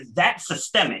right there, that's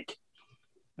systemic.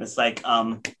 It's like,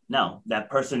 no, that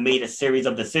person made a series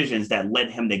of decisions that led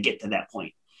him to get to that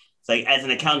point. It's like, as an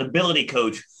accountability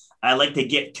coach, I like to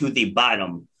get to the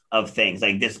bottom of things.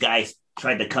 Like this guy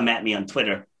tried to come at me on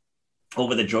Twitter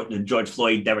over the George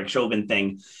Floyd, Derek Chauvin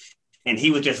thing. And he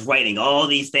was just writing all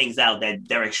these things out that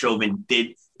Derek Chauvin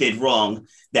did wrong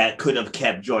that could have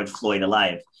kept George Floyd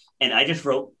alive. And I just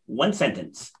wrote one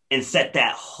sentence and set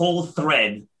that whole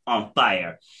thread on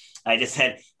fire. I just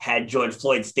had George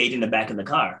Floyd stayed in the back of the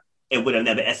car. It would have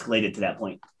never escalated to that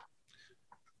point.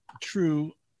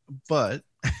 True, but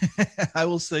I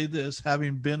will say this,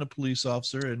 having been a police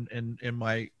officer in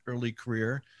my early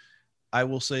career, I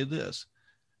will say this,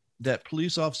 that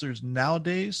police officers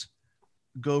nowadays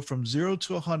go from 0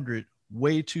 to 100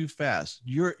 way too fast.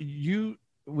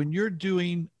 When you're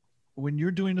doing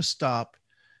a stop,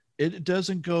 it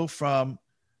doesn't go from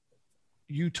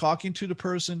you talking to the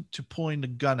person to pulling the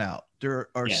gun out. There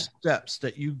are Yeah. steps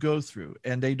that you go through,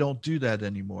 and they don't do that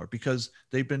anymore because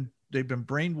they've been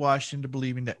brainwashed into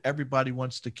believing that everybody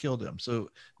wants to kill them.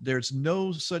 So there's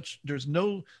no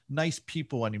nice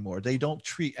people anymore. They don't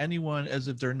treat anyone as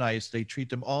if they're nice. They treat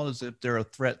them all as if they're a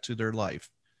threat to their life.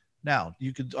 Now,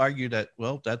 you could argue that,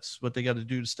 well, that's what they got to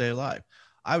do to stay alive.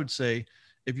 I would say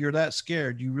if you're that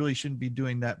scared, you really shouldn't be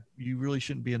doing that. You really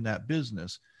shouldn't be in that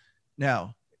business.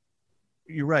 Now,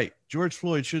 you're right. George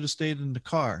Floyd should have stayed in the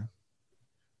car.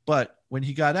 But when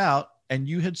he got out and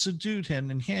you had subdued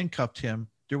him and handcuffed him,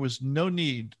 there was no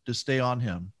need to stay on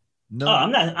him. Oh, No.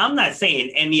 I'm not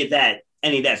saying any of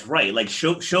that's right. Like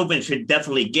Chauvin should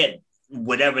definitely get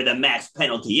whatever the max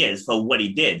penalty is for what he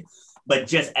did. But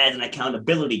just as an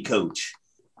accountability coach,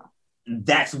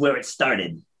 that's where it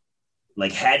started.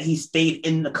 Like, had he stayed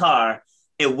in the car,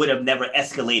 it would have never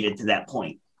escalated to that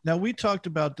point. Now, we talked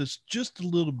about this just a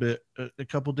little bit a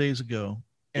couple days ago.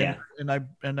 And, Yeah.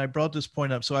 and I brought this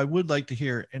point up. So I would like to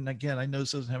hear, and again, I know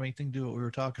this doesn't have anything to do with what we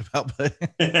were talking about, but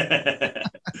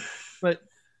but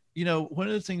you know, one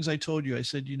of the things I told you, I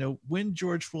said, you know, when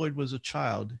George Floyd was a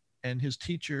child and his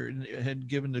teacher had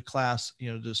given the class,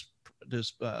 you know,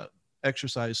 this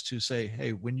exercise to say,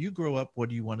 hey, when you grow up, what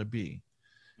do you want to be?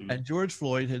 Mm-hmm. And George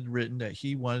Floyd had written that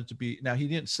he wanted to be, now he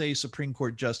didn't say Supreme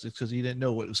Court justice because he didn't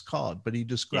know what it was called, but he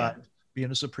described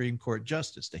being a Supreme Court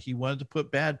justice, that he wanted to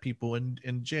put bad people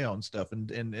in jail and stuff and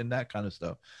that kind of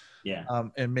stuff. Yeah.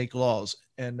 And make laws.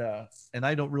 And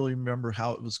I don't really remember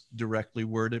how it was directly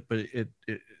worded, but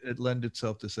it lent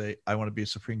itself to say, I want to be a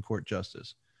Supreme Court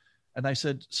justice. And I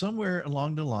said, somewhere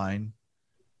along the line,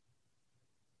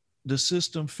 the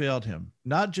system failed him.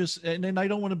 Not just, and I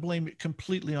don't want to blame it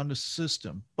completely on the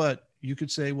system, but you could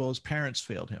say, well, his parents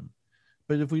failed him.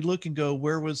 But if we look and go,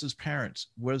 where was his parents?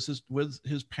 Was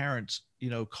his parents, you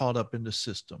know, caught up in the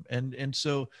system? And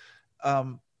so,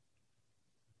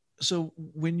 so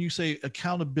when you say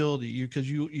accountability, because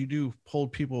you do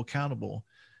hold people accountable,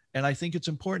 and I think it's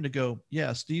important to go,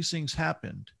 yes, these things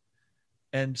happened.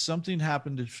 And something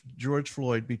happened to George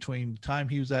Floyd between the time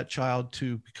he was that child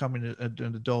to becoming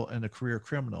an adult and a career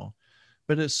criminal.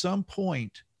 But at some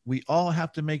point, we all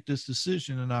have to make this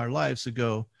decision in our lives to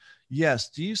go, yes,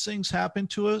 these things happen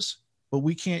to us, but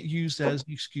we can't use that as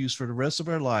an excuse for the rest of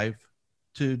our life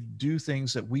to do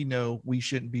things that we know we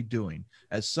shouldn't be doing.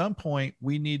 At some point,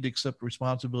 we need to accept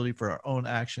responsibility for our own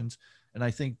actions. And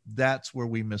I think that's where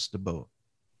we missed the boat.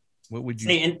 What would you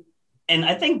say? And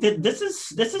I think that this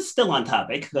is still on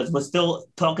topic because we're still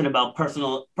talking about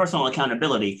personal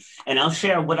accountability. And I'll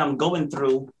share what I'm going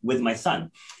through with my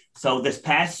son. So this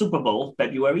past Super Bowl,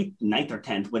 February 9th or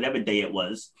 10th, whatever day it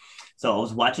was. So I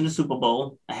was watching the Super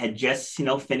Bowl. I had just,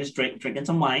 finished drinking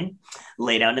some wine,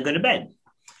 lay down to go to bed.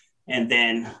 And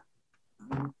then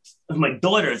my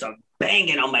daughters are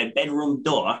banging on my bedroom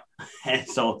door. And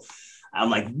so I'm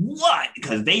like, what?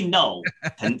 Because they know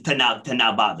to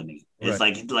not bother me. It's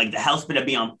right. like the house better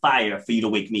be on fire for you to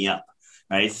wake me up.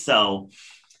 Right. So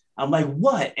I'm like,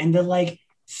 what? And they're like,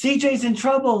 CJ's in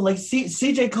trouble. Like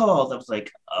CJ called. I was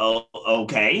like, oh,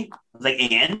 okay. I was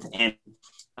like, and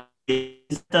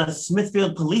it's the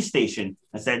Smithfield police station.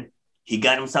 I said, he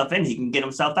got himself in. He can get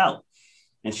himself out.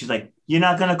 And she's like, you're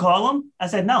not going to call him? I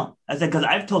said, no. I said, because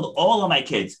I've told all of my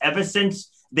kids ever since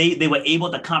they were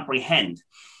able to comprehend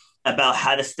about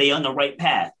how to stay on the right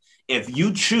path. If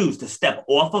you choose to step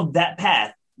off of that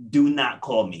path, do not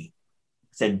call me. I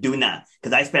said, do not,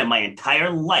 because I spent my entire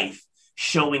life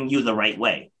showing you the right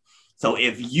way. So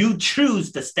if you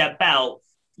choose to step out,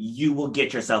 you will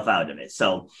get yourself out of it.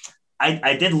 So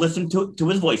I did listen to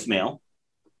his voicemail,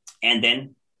 and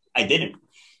then I didn't.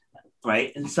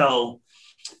 Right. And so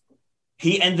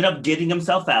he ended up getting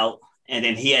himself out, and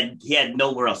then he had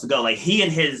nowhere else to go. Like he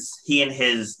and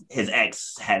his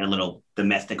ex had a little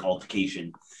domestic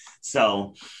altercation.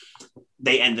 So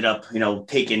they ended up,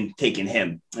 taking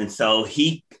him. And so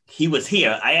he was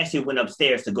here. I actually went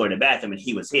upstairs to go to the bathroom, and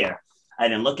he was here. I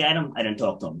didn't look at him. I didn't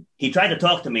talk to him. He tried to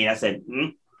talk to me. I said,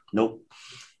 nope.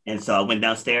 And so I went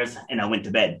downstairs and I went to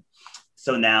bed.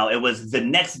 So now it was the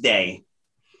next day.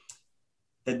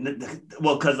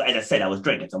 Well, because as I said, I was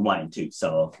drinking some wine too.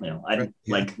 So,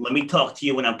 let me talk to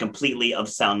you when I'm completely of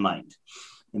sound mind.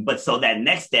 But so that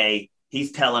next day,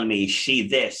 he's telling me she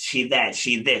this, she that,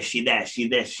 she this, she that, she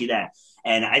this, she that.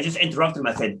 And I just interrupted him.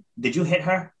 I said, did you hit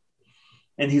her?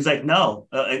 And he's like, no.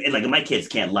 And like my kids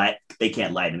can't lie. They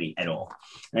can't lie to me at all.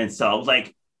 And so I was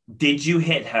like, did you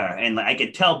hit her? And I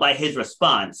could tell by his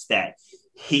response that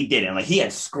he didn't. Like he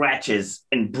had scratches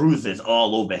and bruises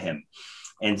all over him.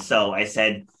 And so I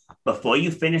said, before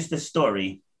you finish the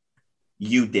story,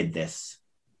 you did this.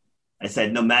 I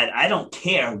said, no matter, I don't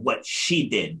care what she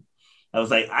did. I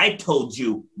was like, I told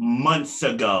you months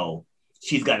ago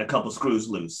she's got a couple screws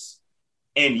loose,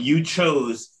 and you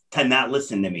chose to not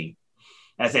listen to me.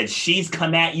 I said, she's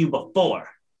come at you before,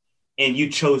 and you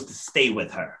chose to stay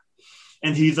with her.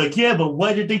 And he's like, yeah, but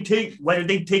why did they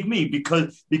take me?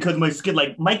 Because my skin,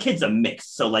 like my kids are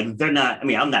mixed. So like they're not, I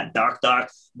mean, I'm not dark,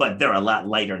 but they're a lot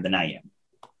lighter than I am.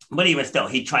 But even still,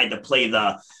 he tried to play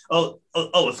the,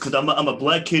 it's because I'm a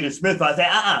black kid in Smith. I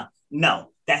said,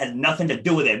 no, that has nothing to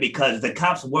do with it because the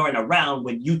cops weren't around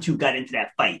when you two got into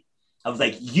that fight. I was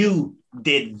like, you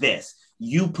did this.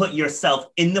 You put yourself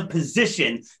in the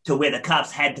position to where the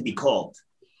cops had to be called.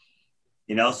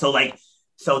 You know, so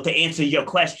to answer your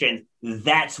question,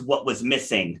 that's what was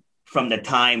missing from the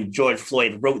time George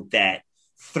Floyd wrote that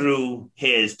through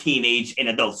his teenage and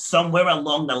adult. Somewhere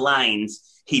along the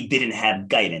lines, he didn't have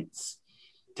guidance.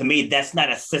 To me, that's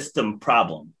not a system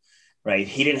problem, right?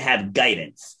 He didn't have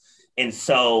guidance. And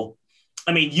so,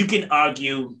 I mean, you can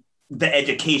argue the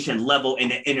education level in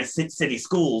the inner city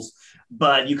schools,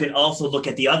 but you can also look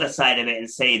at the other side of it and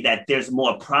say that there's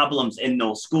more problems in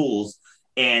those schools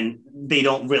and they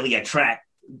don't really attract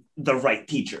the right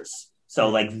teachers. So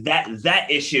like that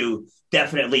issue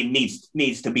definitely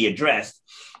needs to be addressed.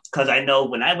 Because I know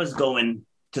when I was going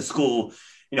to school,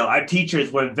 you know, our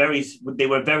teachers were very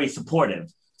supportive.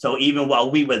 So even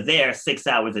while we were there 6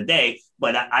 hours a day,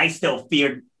 but I still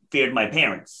feared my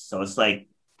parents. So it's like,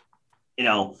 you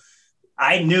know,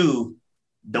 I knew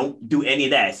don't do any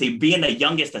of that. See, being the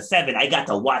youngest of 7, I got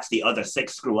to watch the other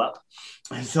 6 screw up.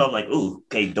 And so I'm like, ooh,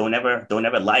 okay, don't ever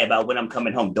lie about when I'm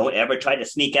coming home. Don't ever try to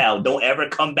sneak out. Don't ever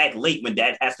come back late when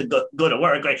dad has to go to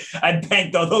work. Right? I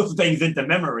banked all those things into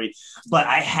memory. But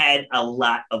I had a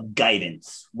lot of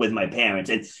guidance with my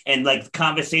parents. And like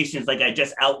conversations like I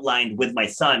just outlined with my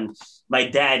son, my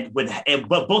dad would,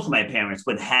 but both my parents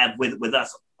would have with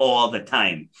us all the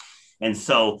time. And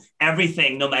so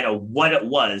everything, no matter what it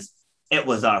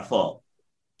was our fault.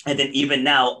 And then even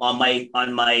now on my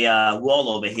wall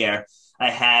over here, I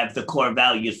have the core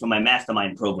values for my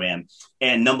mastermind program.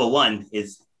 And number 1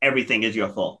 is everything is your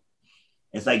fault.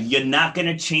 It's like, you're not going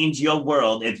to change your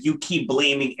world if you keep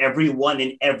blaming everyone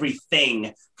and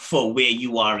everything for where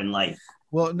you are in life.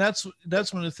 Well, and that's one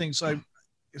of the things I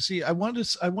want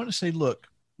to say, look,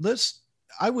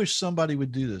 I wish somebody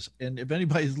would do this. And if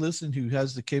anybody's listening who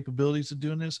has the capabilities of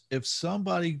doing this, if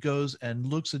somebody goes and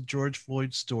looks at George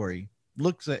Floyd's story,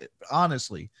 looks at it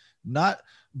honestly, not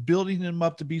building him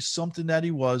up to be something that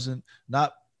he wasn't,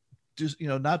 not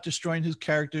destroying his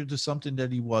character to something that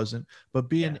he wasn't,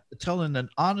 but telling an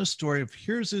honest story of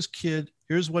here's this kid,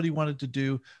 here's what he wanted to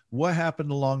do, what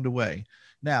happened along the way.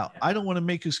 Now, I don't want to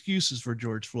make excuses for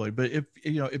George Floyd, but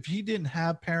if he didn't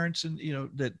have parents and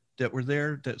that were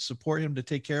there that support him to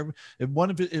take care of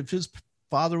him, if his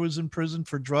father was in prison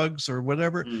for drugs or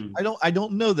whatever, I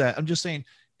don't know that. I'm just saying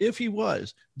if he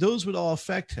was, those would all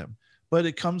affect him. But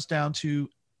it comes down to,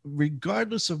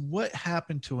 regardless of what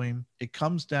happened to him, it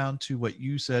comes down to what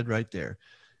you said right there.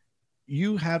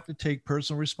 You have to take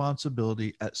personal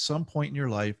responsibility at some point in your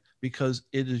life because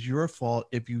it is your fault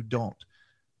if you don't.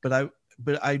 But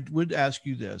I would ask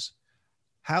you this.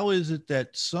 How is it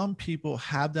that some people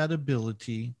have that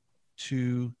ability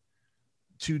to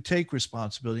take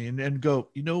responsibility and go,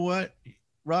 you know what,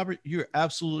 Robert, you're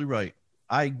absolutely right.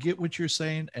 I get what you're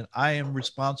saying and I am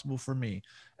responsible for me.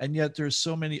 And yet there's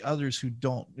so many others who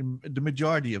don't. The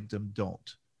majority of them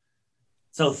don't.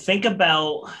 So think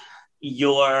about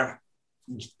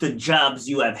the jobs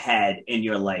you have had in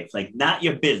your life, like not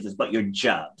your business, but your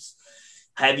jobs.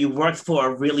 Have you worked for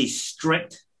a really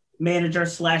strict manager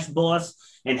 / boss?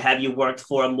 And have you worked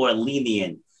for a more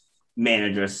lenient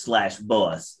manager /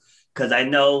 boss? Because I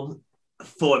know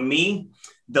for me,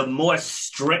 the more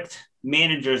strict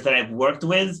managers that I've worked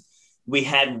with, we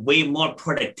had way more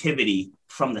productivity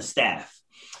from the staff.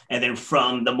 And then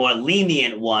from the more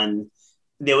lenient one,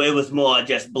 it was more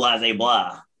just blah,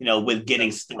 blah, with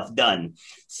getting stuff done.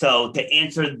 So to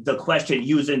answer the question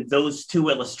using those 2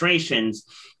 illustrations,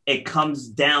 it comes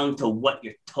down to what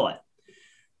you're taught.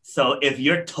 So if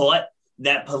you're taught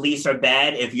that police are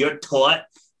bad, if you're taught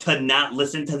to not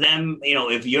listen to them,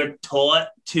 if you're taught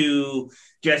to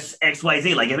just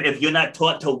XYZ, like if you're not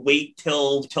taught to wait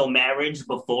till marriage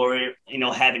before,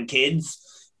 having kids,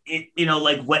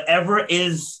 like whatever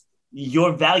is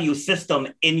your value system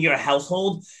in your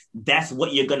household, that's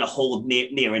what you're going to hold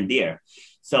near and dear.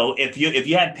 So if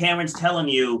you have parents telling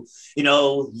you,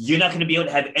 you're not going to be able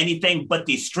to have anything but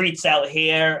these streets out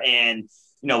here, and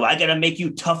I got to make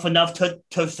you tough enough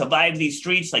to survive these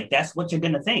streets, like that's what you're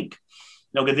going to think.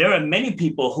 Because there are many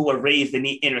people who were raised in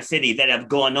the inner city that have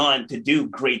gone on to do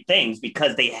great things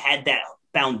because they had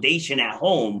foundation at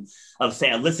home of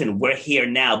saying, listen, we're here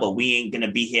now, but we ain't going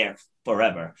to be here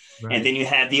forever. Right. And then you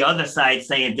have the other side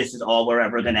saying, this is all we're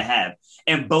ever going to have.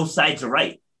 And both sides are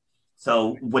right.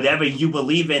 So whatever you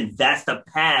believe in, that's the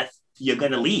path you're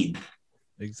going to lead.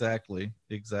 Exactly.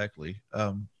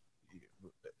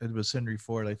 It was Henry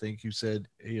Ford, I think, who said,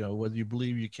 whether you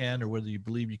believe you can or whether you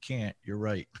believe you can't, you're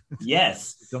right.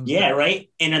 Yes. Yeah,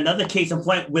 right. In another case in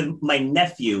point with my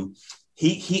nephew,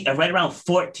 he right around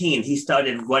 14, he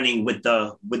started running with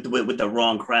the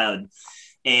wrong crowd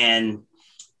and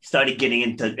started getting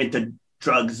into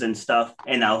drugs and stuff.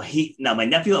 And now my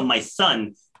nephew and my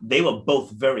son, they were both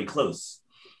very close.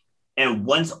 And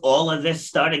once all of this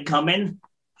started coming,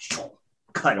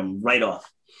 cut him right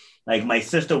off. Like my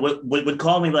sister would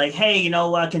call me like, hey, can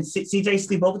CJ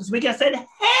sleep over this weekend? I said,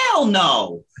 hell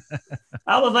no.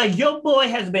 I was like, your boy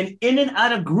has been in and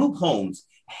out of group homes.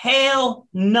 Hell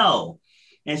no.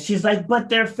 And she's like, but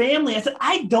they're family. I said,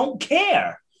 I don't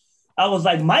care. I was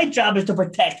like, my job is to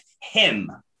protect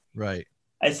him. Right.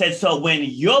 I said, so when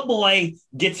your boy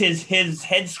gets his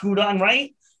head screwed on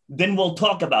right, then we'll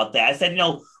talk about that. I said,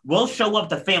 we'll show up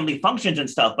to family functions and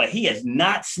stuff, but he is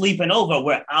not sleeping over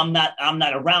where I'm not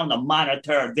around to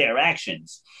monitor their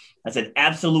actions. I said,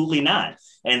 absolutely not.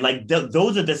 And like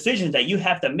those are decisions that you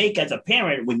have to make as a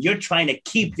parent when you're trying to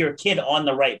keep your kid on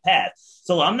the right path.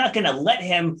 So I'm not going to let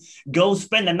him go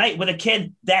spend the night with a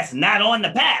kid that's not on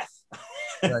the path.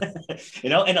 Right.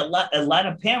 And a lot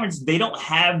of parents, they don't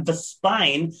have the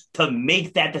spine to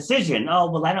make that decision.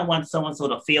 Oh, well, I don't want someone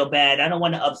to feel bad. I don't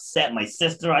want to upset my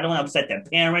sister. I don't want to upset their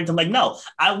parents. I'm like, no,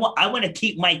 I want to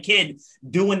keep my kid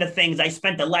doing the things I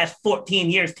spent the last 14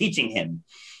 years teaching him.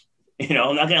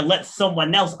 I'm not going to let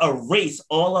someone else erase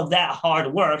all of that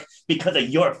hard work because of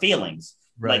your feelings.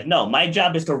 Right. Like, no, my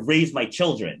job is to raise my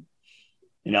children.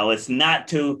 It's not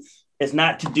to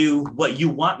do what you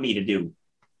want me to do.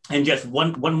 And just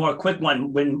one more quick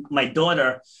one. When my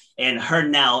daughter and her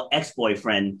now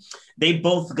ex-boyfriend, they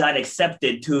both got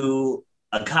accepted to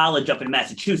a college up in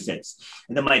Massachusetts.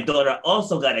 And then my daughter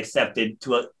also got accepted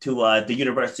to the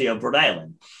University of Rhode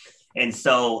Island. And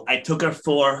so I took her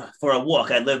for a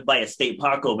walk. I live by a state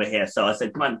park over here. So I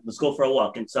said, come on, let's go for a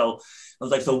walk. And so I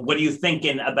was like, so what are you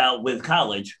thinking about with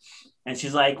college? And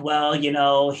she's like, well,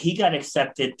 he got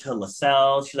accepted to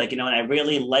LaSalle. She's like, and I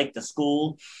really like the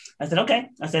school. I said, okay.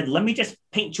 I said, let me just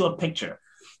paint you a picture.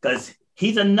 Because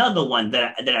he's another one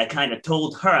that I kind of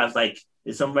told her. I was like,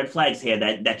 there's some red flags here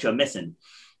that you're missing.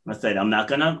 I said, I'm not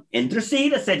going to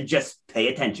intercede. I said, just pay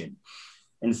attention.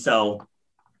 And so,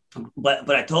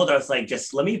 but I told her, I was like,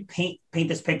 just let me paint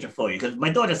this picture for you. Because my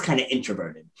daughter's kind of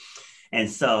introverted. And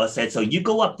so I said, so you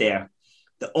go up there.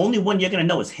 The only one you're going to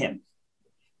know is him.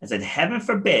 I said, heaven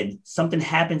forbid something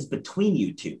happens between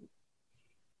you two.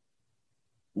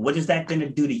 What is that going to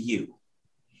do to you?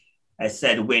 I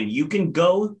said, when you can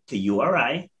go to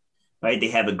URI, right? They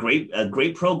have a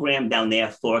great program down there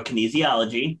for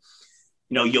kinesiology.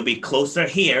 You'll be closer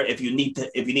here if you need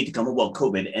to come. Well,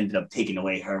 COVID ended up taking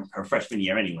away her freshman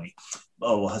year anyway.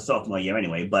 Her sophomore year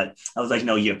anyway. But I was like,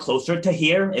 no, you're closer to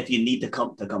here if you need to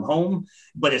come home.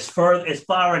 But it's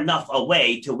far enough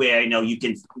away to where you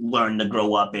can learn to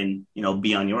grow up and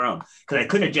be on your own. Because I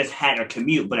could have just had her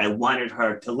commute, but I wanted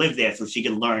her to live there so she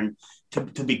could learn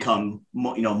to become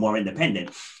more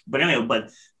independent. But anyway,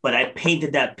 but I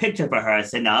painted that picture for her. I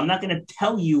said, no, I'm not going to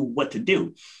tell you what to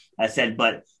do. I said,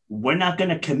 but we're not going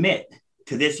to commit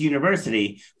to this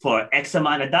university for X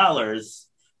amount of dollars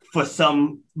for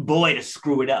some boy to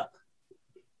screw it up.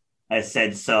 I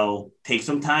said, so take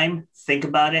some time, think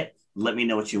about it, let me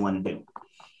know what you want to do.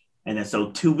 And then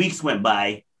so 2 weeks went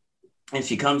by and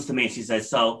she comes to me and she says,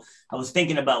 so I was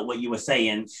thinking about what you were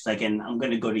saying. She's like, and I'm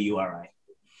going to go to URI.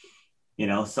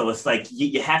 So it's like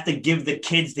you have to give the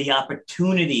kids the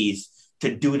opportunities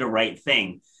to do the right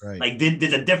thing. Right. Like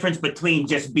there's a difference between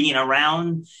just being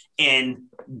around and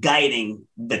guiding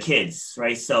the kids,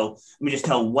 right? So let me just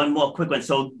tell one more quick one.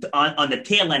 So on the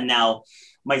tail end now,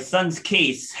 my son's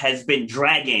case has been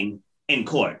dragging in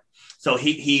court. So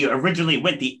he originally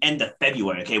went the end of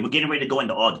February. Okay, we're getting ready to go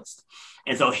into August.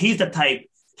 And so he's the type,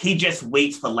 he just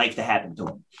waits for life to happen to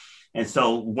him. And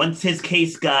so once his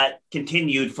case got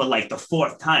continued for like the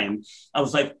fourth time, I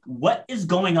was like, what is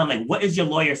going on? Like, what is your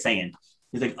lawyer saying?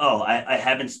 He's like, oh, I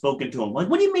haven't spoken to him. Like,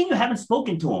 what do you mean you haven't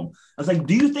spoken to him? I was like,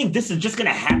 do you think this is just going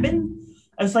to happen?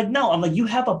 I was like, no. I'm like, you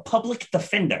have a public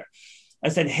defender. I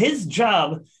said, his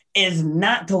job is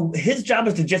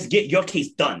to just get your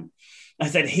case done. I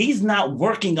said, he's not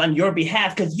working on your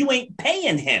behalf because you ain't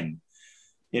paying him.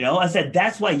 I said,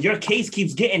 that's why your case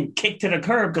keeps getting kicked to the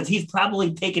curb because he's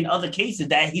probably taking other cases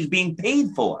that he's being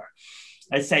paid for.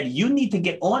 I said, you need to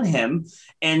get on him,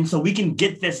 and so we can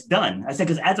get this done. I said,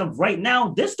 because as of right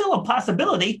now, there's still a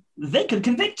possibility they could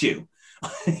convict you.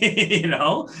 You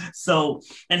know, so,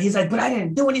 and he's like, but I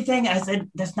didn't do anything. I said,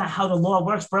 that's not how the law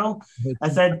works, bro. I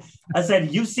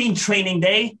said, you've seen Training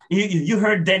Day. You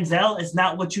heard Denzel. It's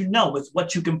not what you know, it's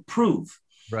what you can prove.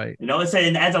 Right. You know, I said,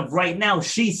 and as of right now,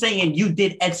 she's saying you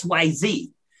did XYZ.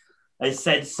 I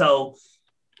said, so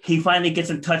he finally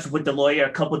gets in touch with the lawyer.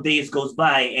 A couple of days goes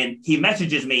by, and he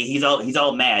messages me. He's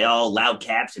all mad, all loud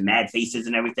caps and mad faces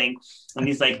and everything. And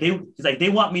he's like, they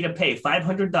want me to pay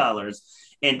 $500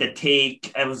 and to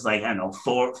take, I was like, I don't know,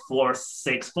 four or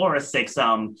six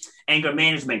anger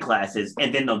management classes,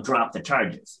 and then they'll drop the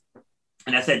charges.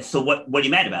 And I said, so what are you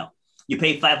mad about? You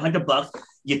pay $500,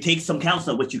 you take some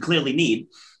counseling, which you clearly need,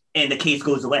 and the case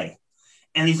goes away.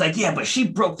 And he's like, yeah, but she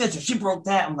broke this or she broke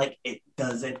that. I'm like, it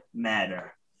doesn't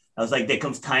matter. I was like, there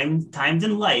comes times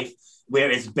in life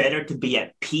where it's better to be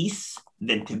at peace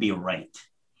than to be right.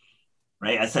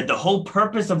 Right? I said, the whole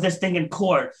purpose of this thing in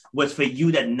court was for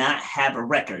you to not have a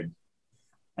record.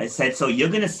 I said, so you're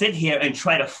going to sit here and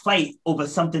try to fight over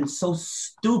something so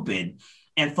stupid.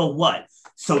 And for what?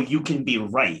 So you can be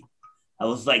right. I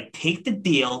was like, take the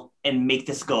deal and make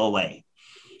this go away.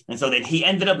 And so then he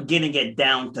ended up getting it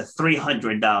down to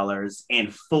 $300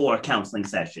 and 4 counseling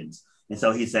sessions. And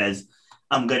so he says,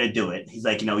 I'm going to do it. He's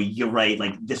like, you're right.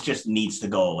 Like, this just needs to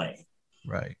go away.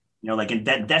 Right. Like, and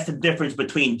that's the difference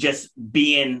between just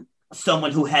being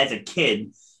someone who has a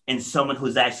kid and someone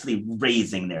who's actually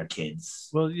raising their kids.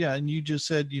 Well, yeah. And you just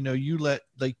said,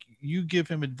 you give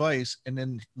him advice and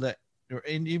then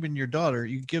and even your daughter,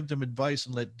 you give them advice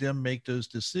and let them make those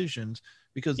decisions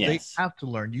because they have to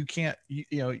learn. You can't,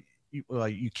 you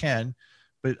can,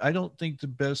 but I don't think the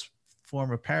best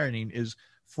form of parenting is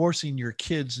forcing your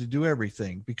kids to do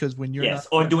everything, because when you're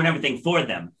or doing everything for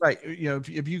them. Right.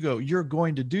 If you go, you're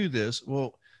going to do this,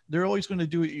 well, they're always going to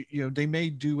do it. They may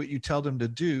do what you tell them to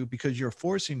do because you're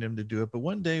forcing them to do it. But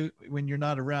one day when you're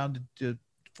not around to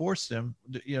force them,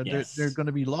 they're going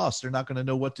to be lost. They're not going to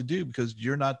know what to do because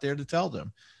you're not there to tell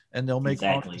them, and they'll make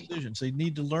wrong decisions. They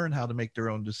need to learn how to make their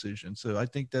own decisions. So I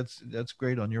think that's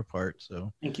great on your part.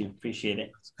 So thank you. Appreciate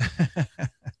it.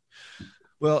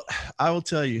 Well, I will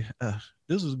tell you,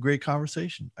 this was a great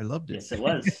conversation. I loved it. Yes, it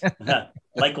was.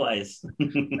 Likewise.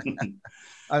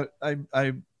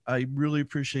 I really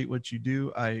appreciate what you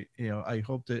do. I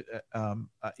hope that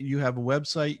you have a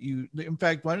website. In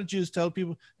fact, why don't you just tell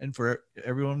people, and for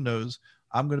everyone knows,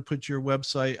 I'm going to put your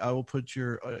website. I will put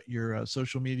your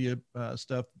social media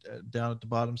stuff down at the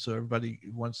bottom, so everybody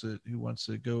who wants to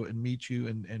go and meet you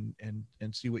and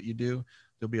see what you do,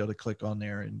 they'll be able to click on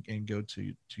there and go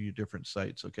to your different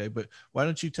sites. Okay. But why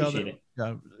don't you tell them,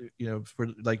 for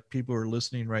like people who are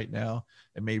listening right now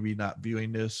and maybe not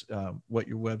viewing this, what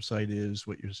your website is,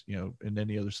 what your, and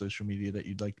any other social media that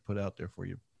you'd like to put out there for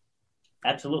you.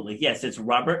 Absolutely. Yes. It's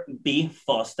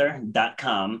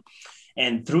robertbfoster.com.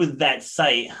 And through that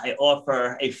site, I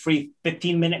offer a free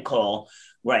 15-minute call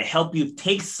where I help you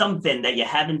take something that you're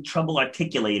having trouble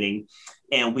articulating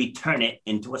and we turn it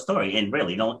into a story. And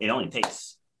really, it only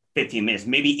takes 15 minutes,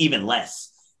 maybe even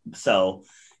less. So,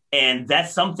 and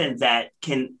that's something that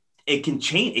can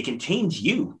change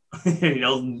you,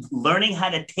 learning how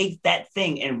to take that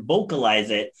thing and vocalize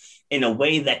it in a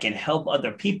way that can help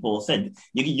other people. Said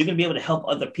you're gonna be able to help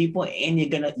other people, and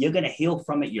you're gonna heal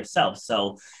from it yourself.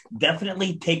 So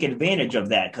definitely take advantage of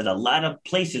that, because a lot of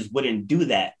places wouldn't do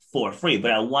that for free.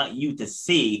 But I want you to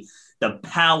see the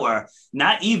power,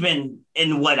 not even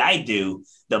in what I do,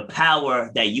 the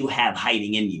power that you have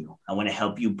hiding in you. I want to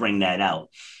help you bring that out.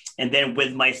 And then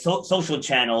with my social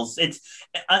channels, it's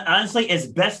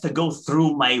best to go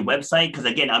through my website, because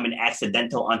again, I'm an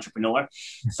accidental entrepreneur,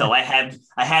 so I have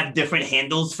different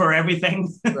handles for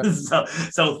everything. Right. so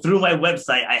through my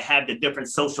website, I have the different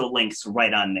social links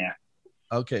right on there.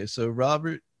 Okay, so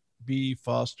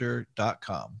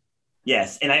robertbfoster.com.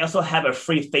 Yes, and I also have a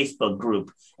free Facebook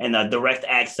group, and direct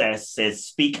access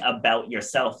is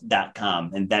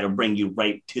speakaboutyourself.com, and that'll bring you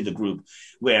right to the group,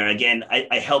 where again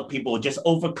I help people just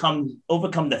overcome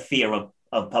the fear of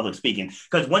public speaking.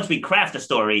 Because once we craft a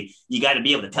story, you got to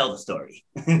be able to tell the story.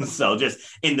 So just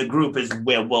in the group is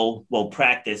where we'll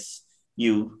practice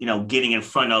getting in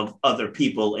front of other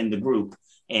people in the group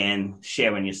and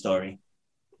sharing your story.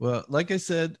 Well, like I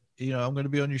said, I'm going to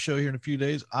be on your show here in a few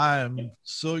days. I am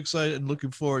so excited and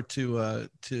looking forward to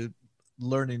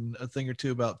learning a thing or two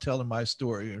about telling my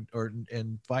story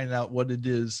and finding out what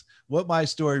my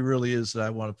story really is that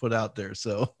I want to put out there.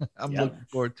 So I'm looking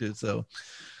forward to it. So,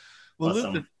 well,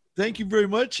 awesome. Listen, thank you very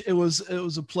much. It was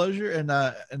a pleasure. And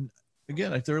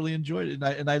again, I thoroughly enjoyed it.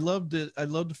 And I loved it. I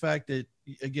love the fact that,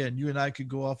 again, you and I could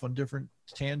go off on different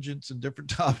tangents and different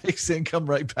topics and come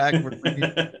right back.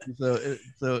 So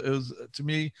it was, to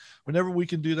me, whenever we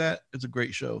can do that, it's a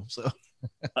great show. So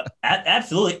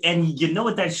Absolutely. And you know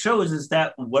what that shows is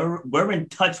that we're in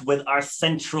touch with our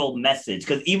central message.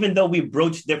 Because even though we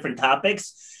broach different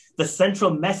topics, the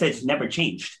central message never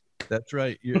changed. that's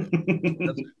right.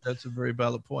 That's a very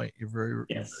valid point. You're very,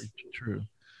 yes. very true.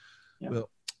 Yeah. Well,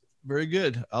 very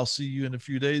good. I'll see you in a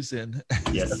few days then.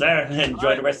 Yes, sir.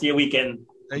 Enjoy the rest of your weekend.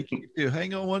 Thank you.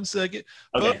 Hang on one second.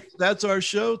 Okay. Folks, that's our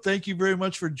show. Thank you very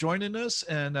much for joining us.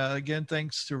 And again,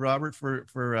 thanks to Robert for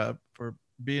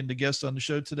being the guest on the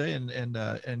show today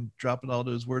and dropping all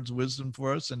those words of wisdom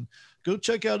for us. And go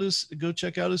check out his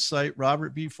site,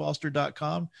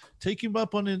 robertbfoster.com. Take him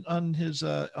up on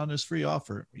his free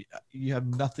offer. You have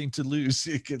nothing to lose.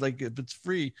 Like, if it's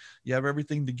free, you have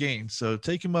everything to gain. So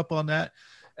take him up on that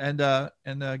and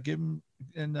give him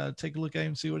and take a look at him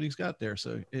and see what he's got there.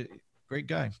 So great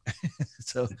guy.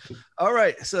 So, all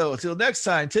right. So until next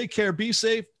time, take care, be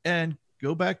safe, and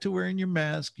go back to wearing your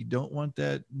mask. You don't want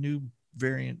that new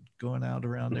variant going out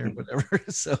around there, whatever.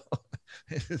 So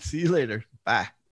see you later. Bye.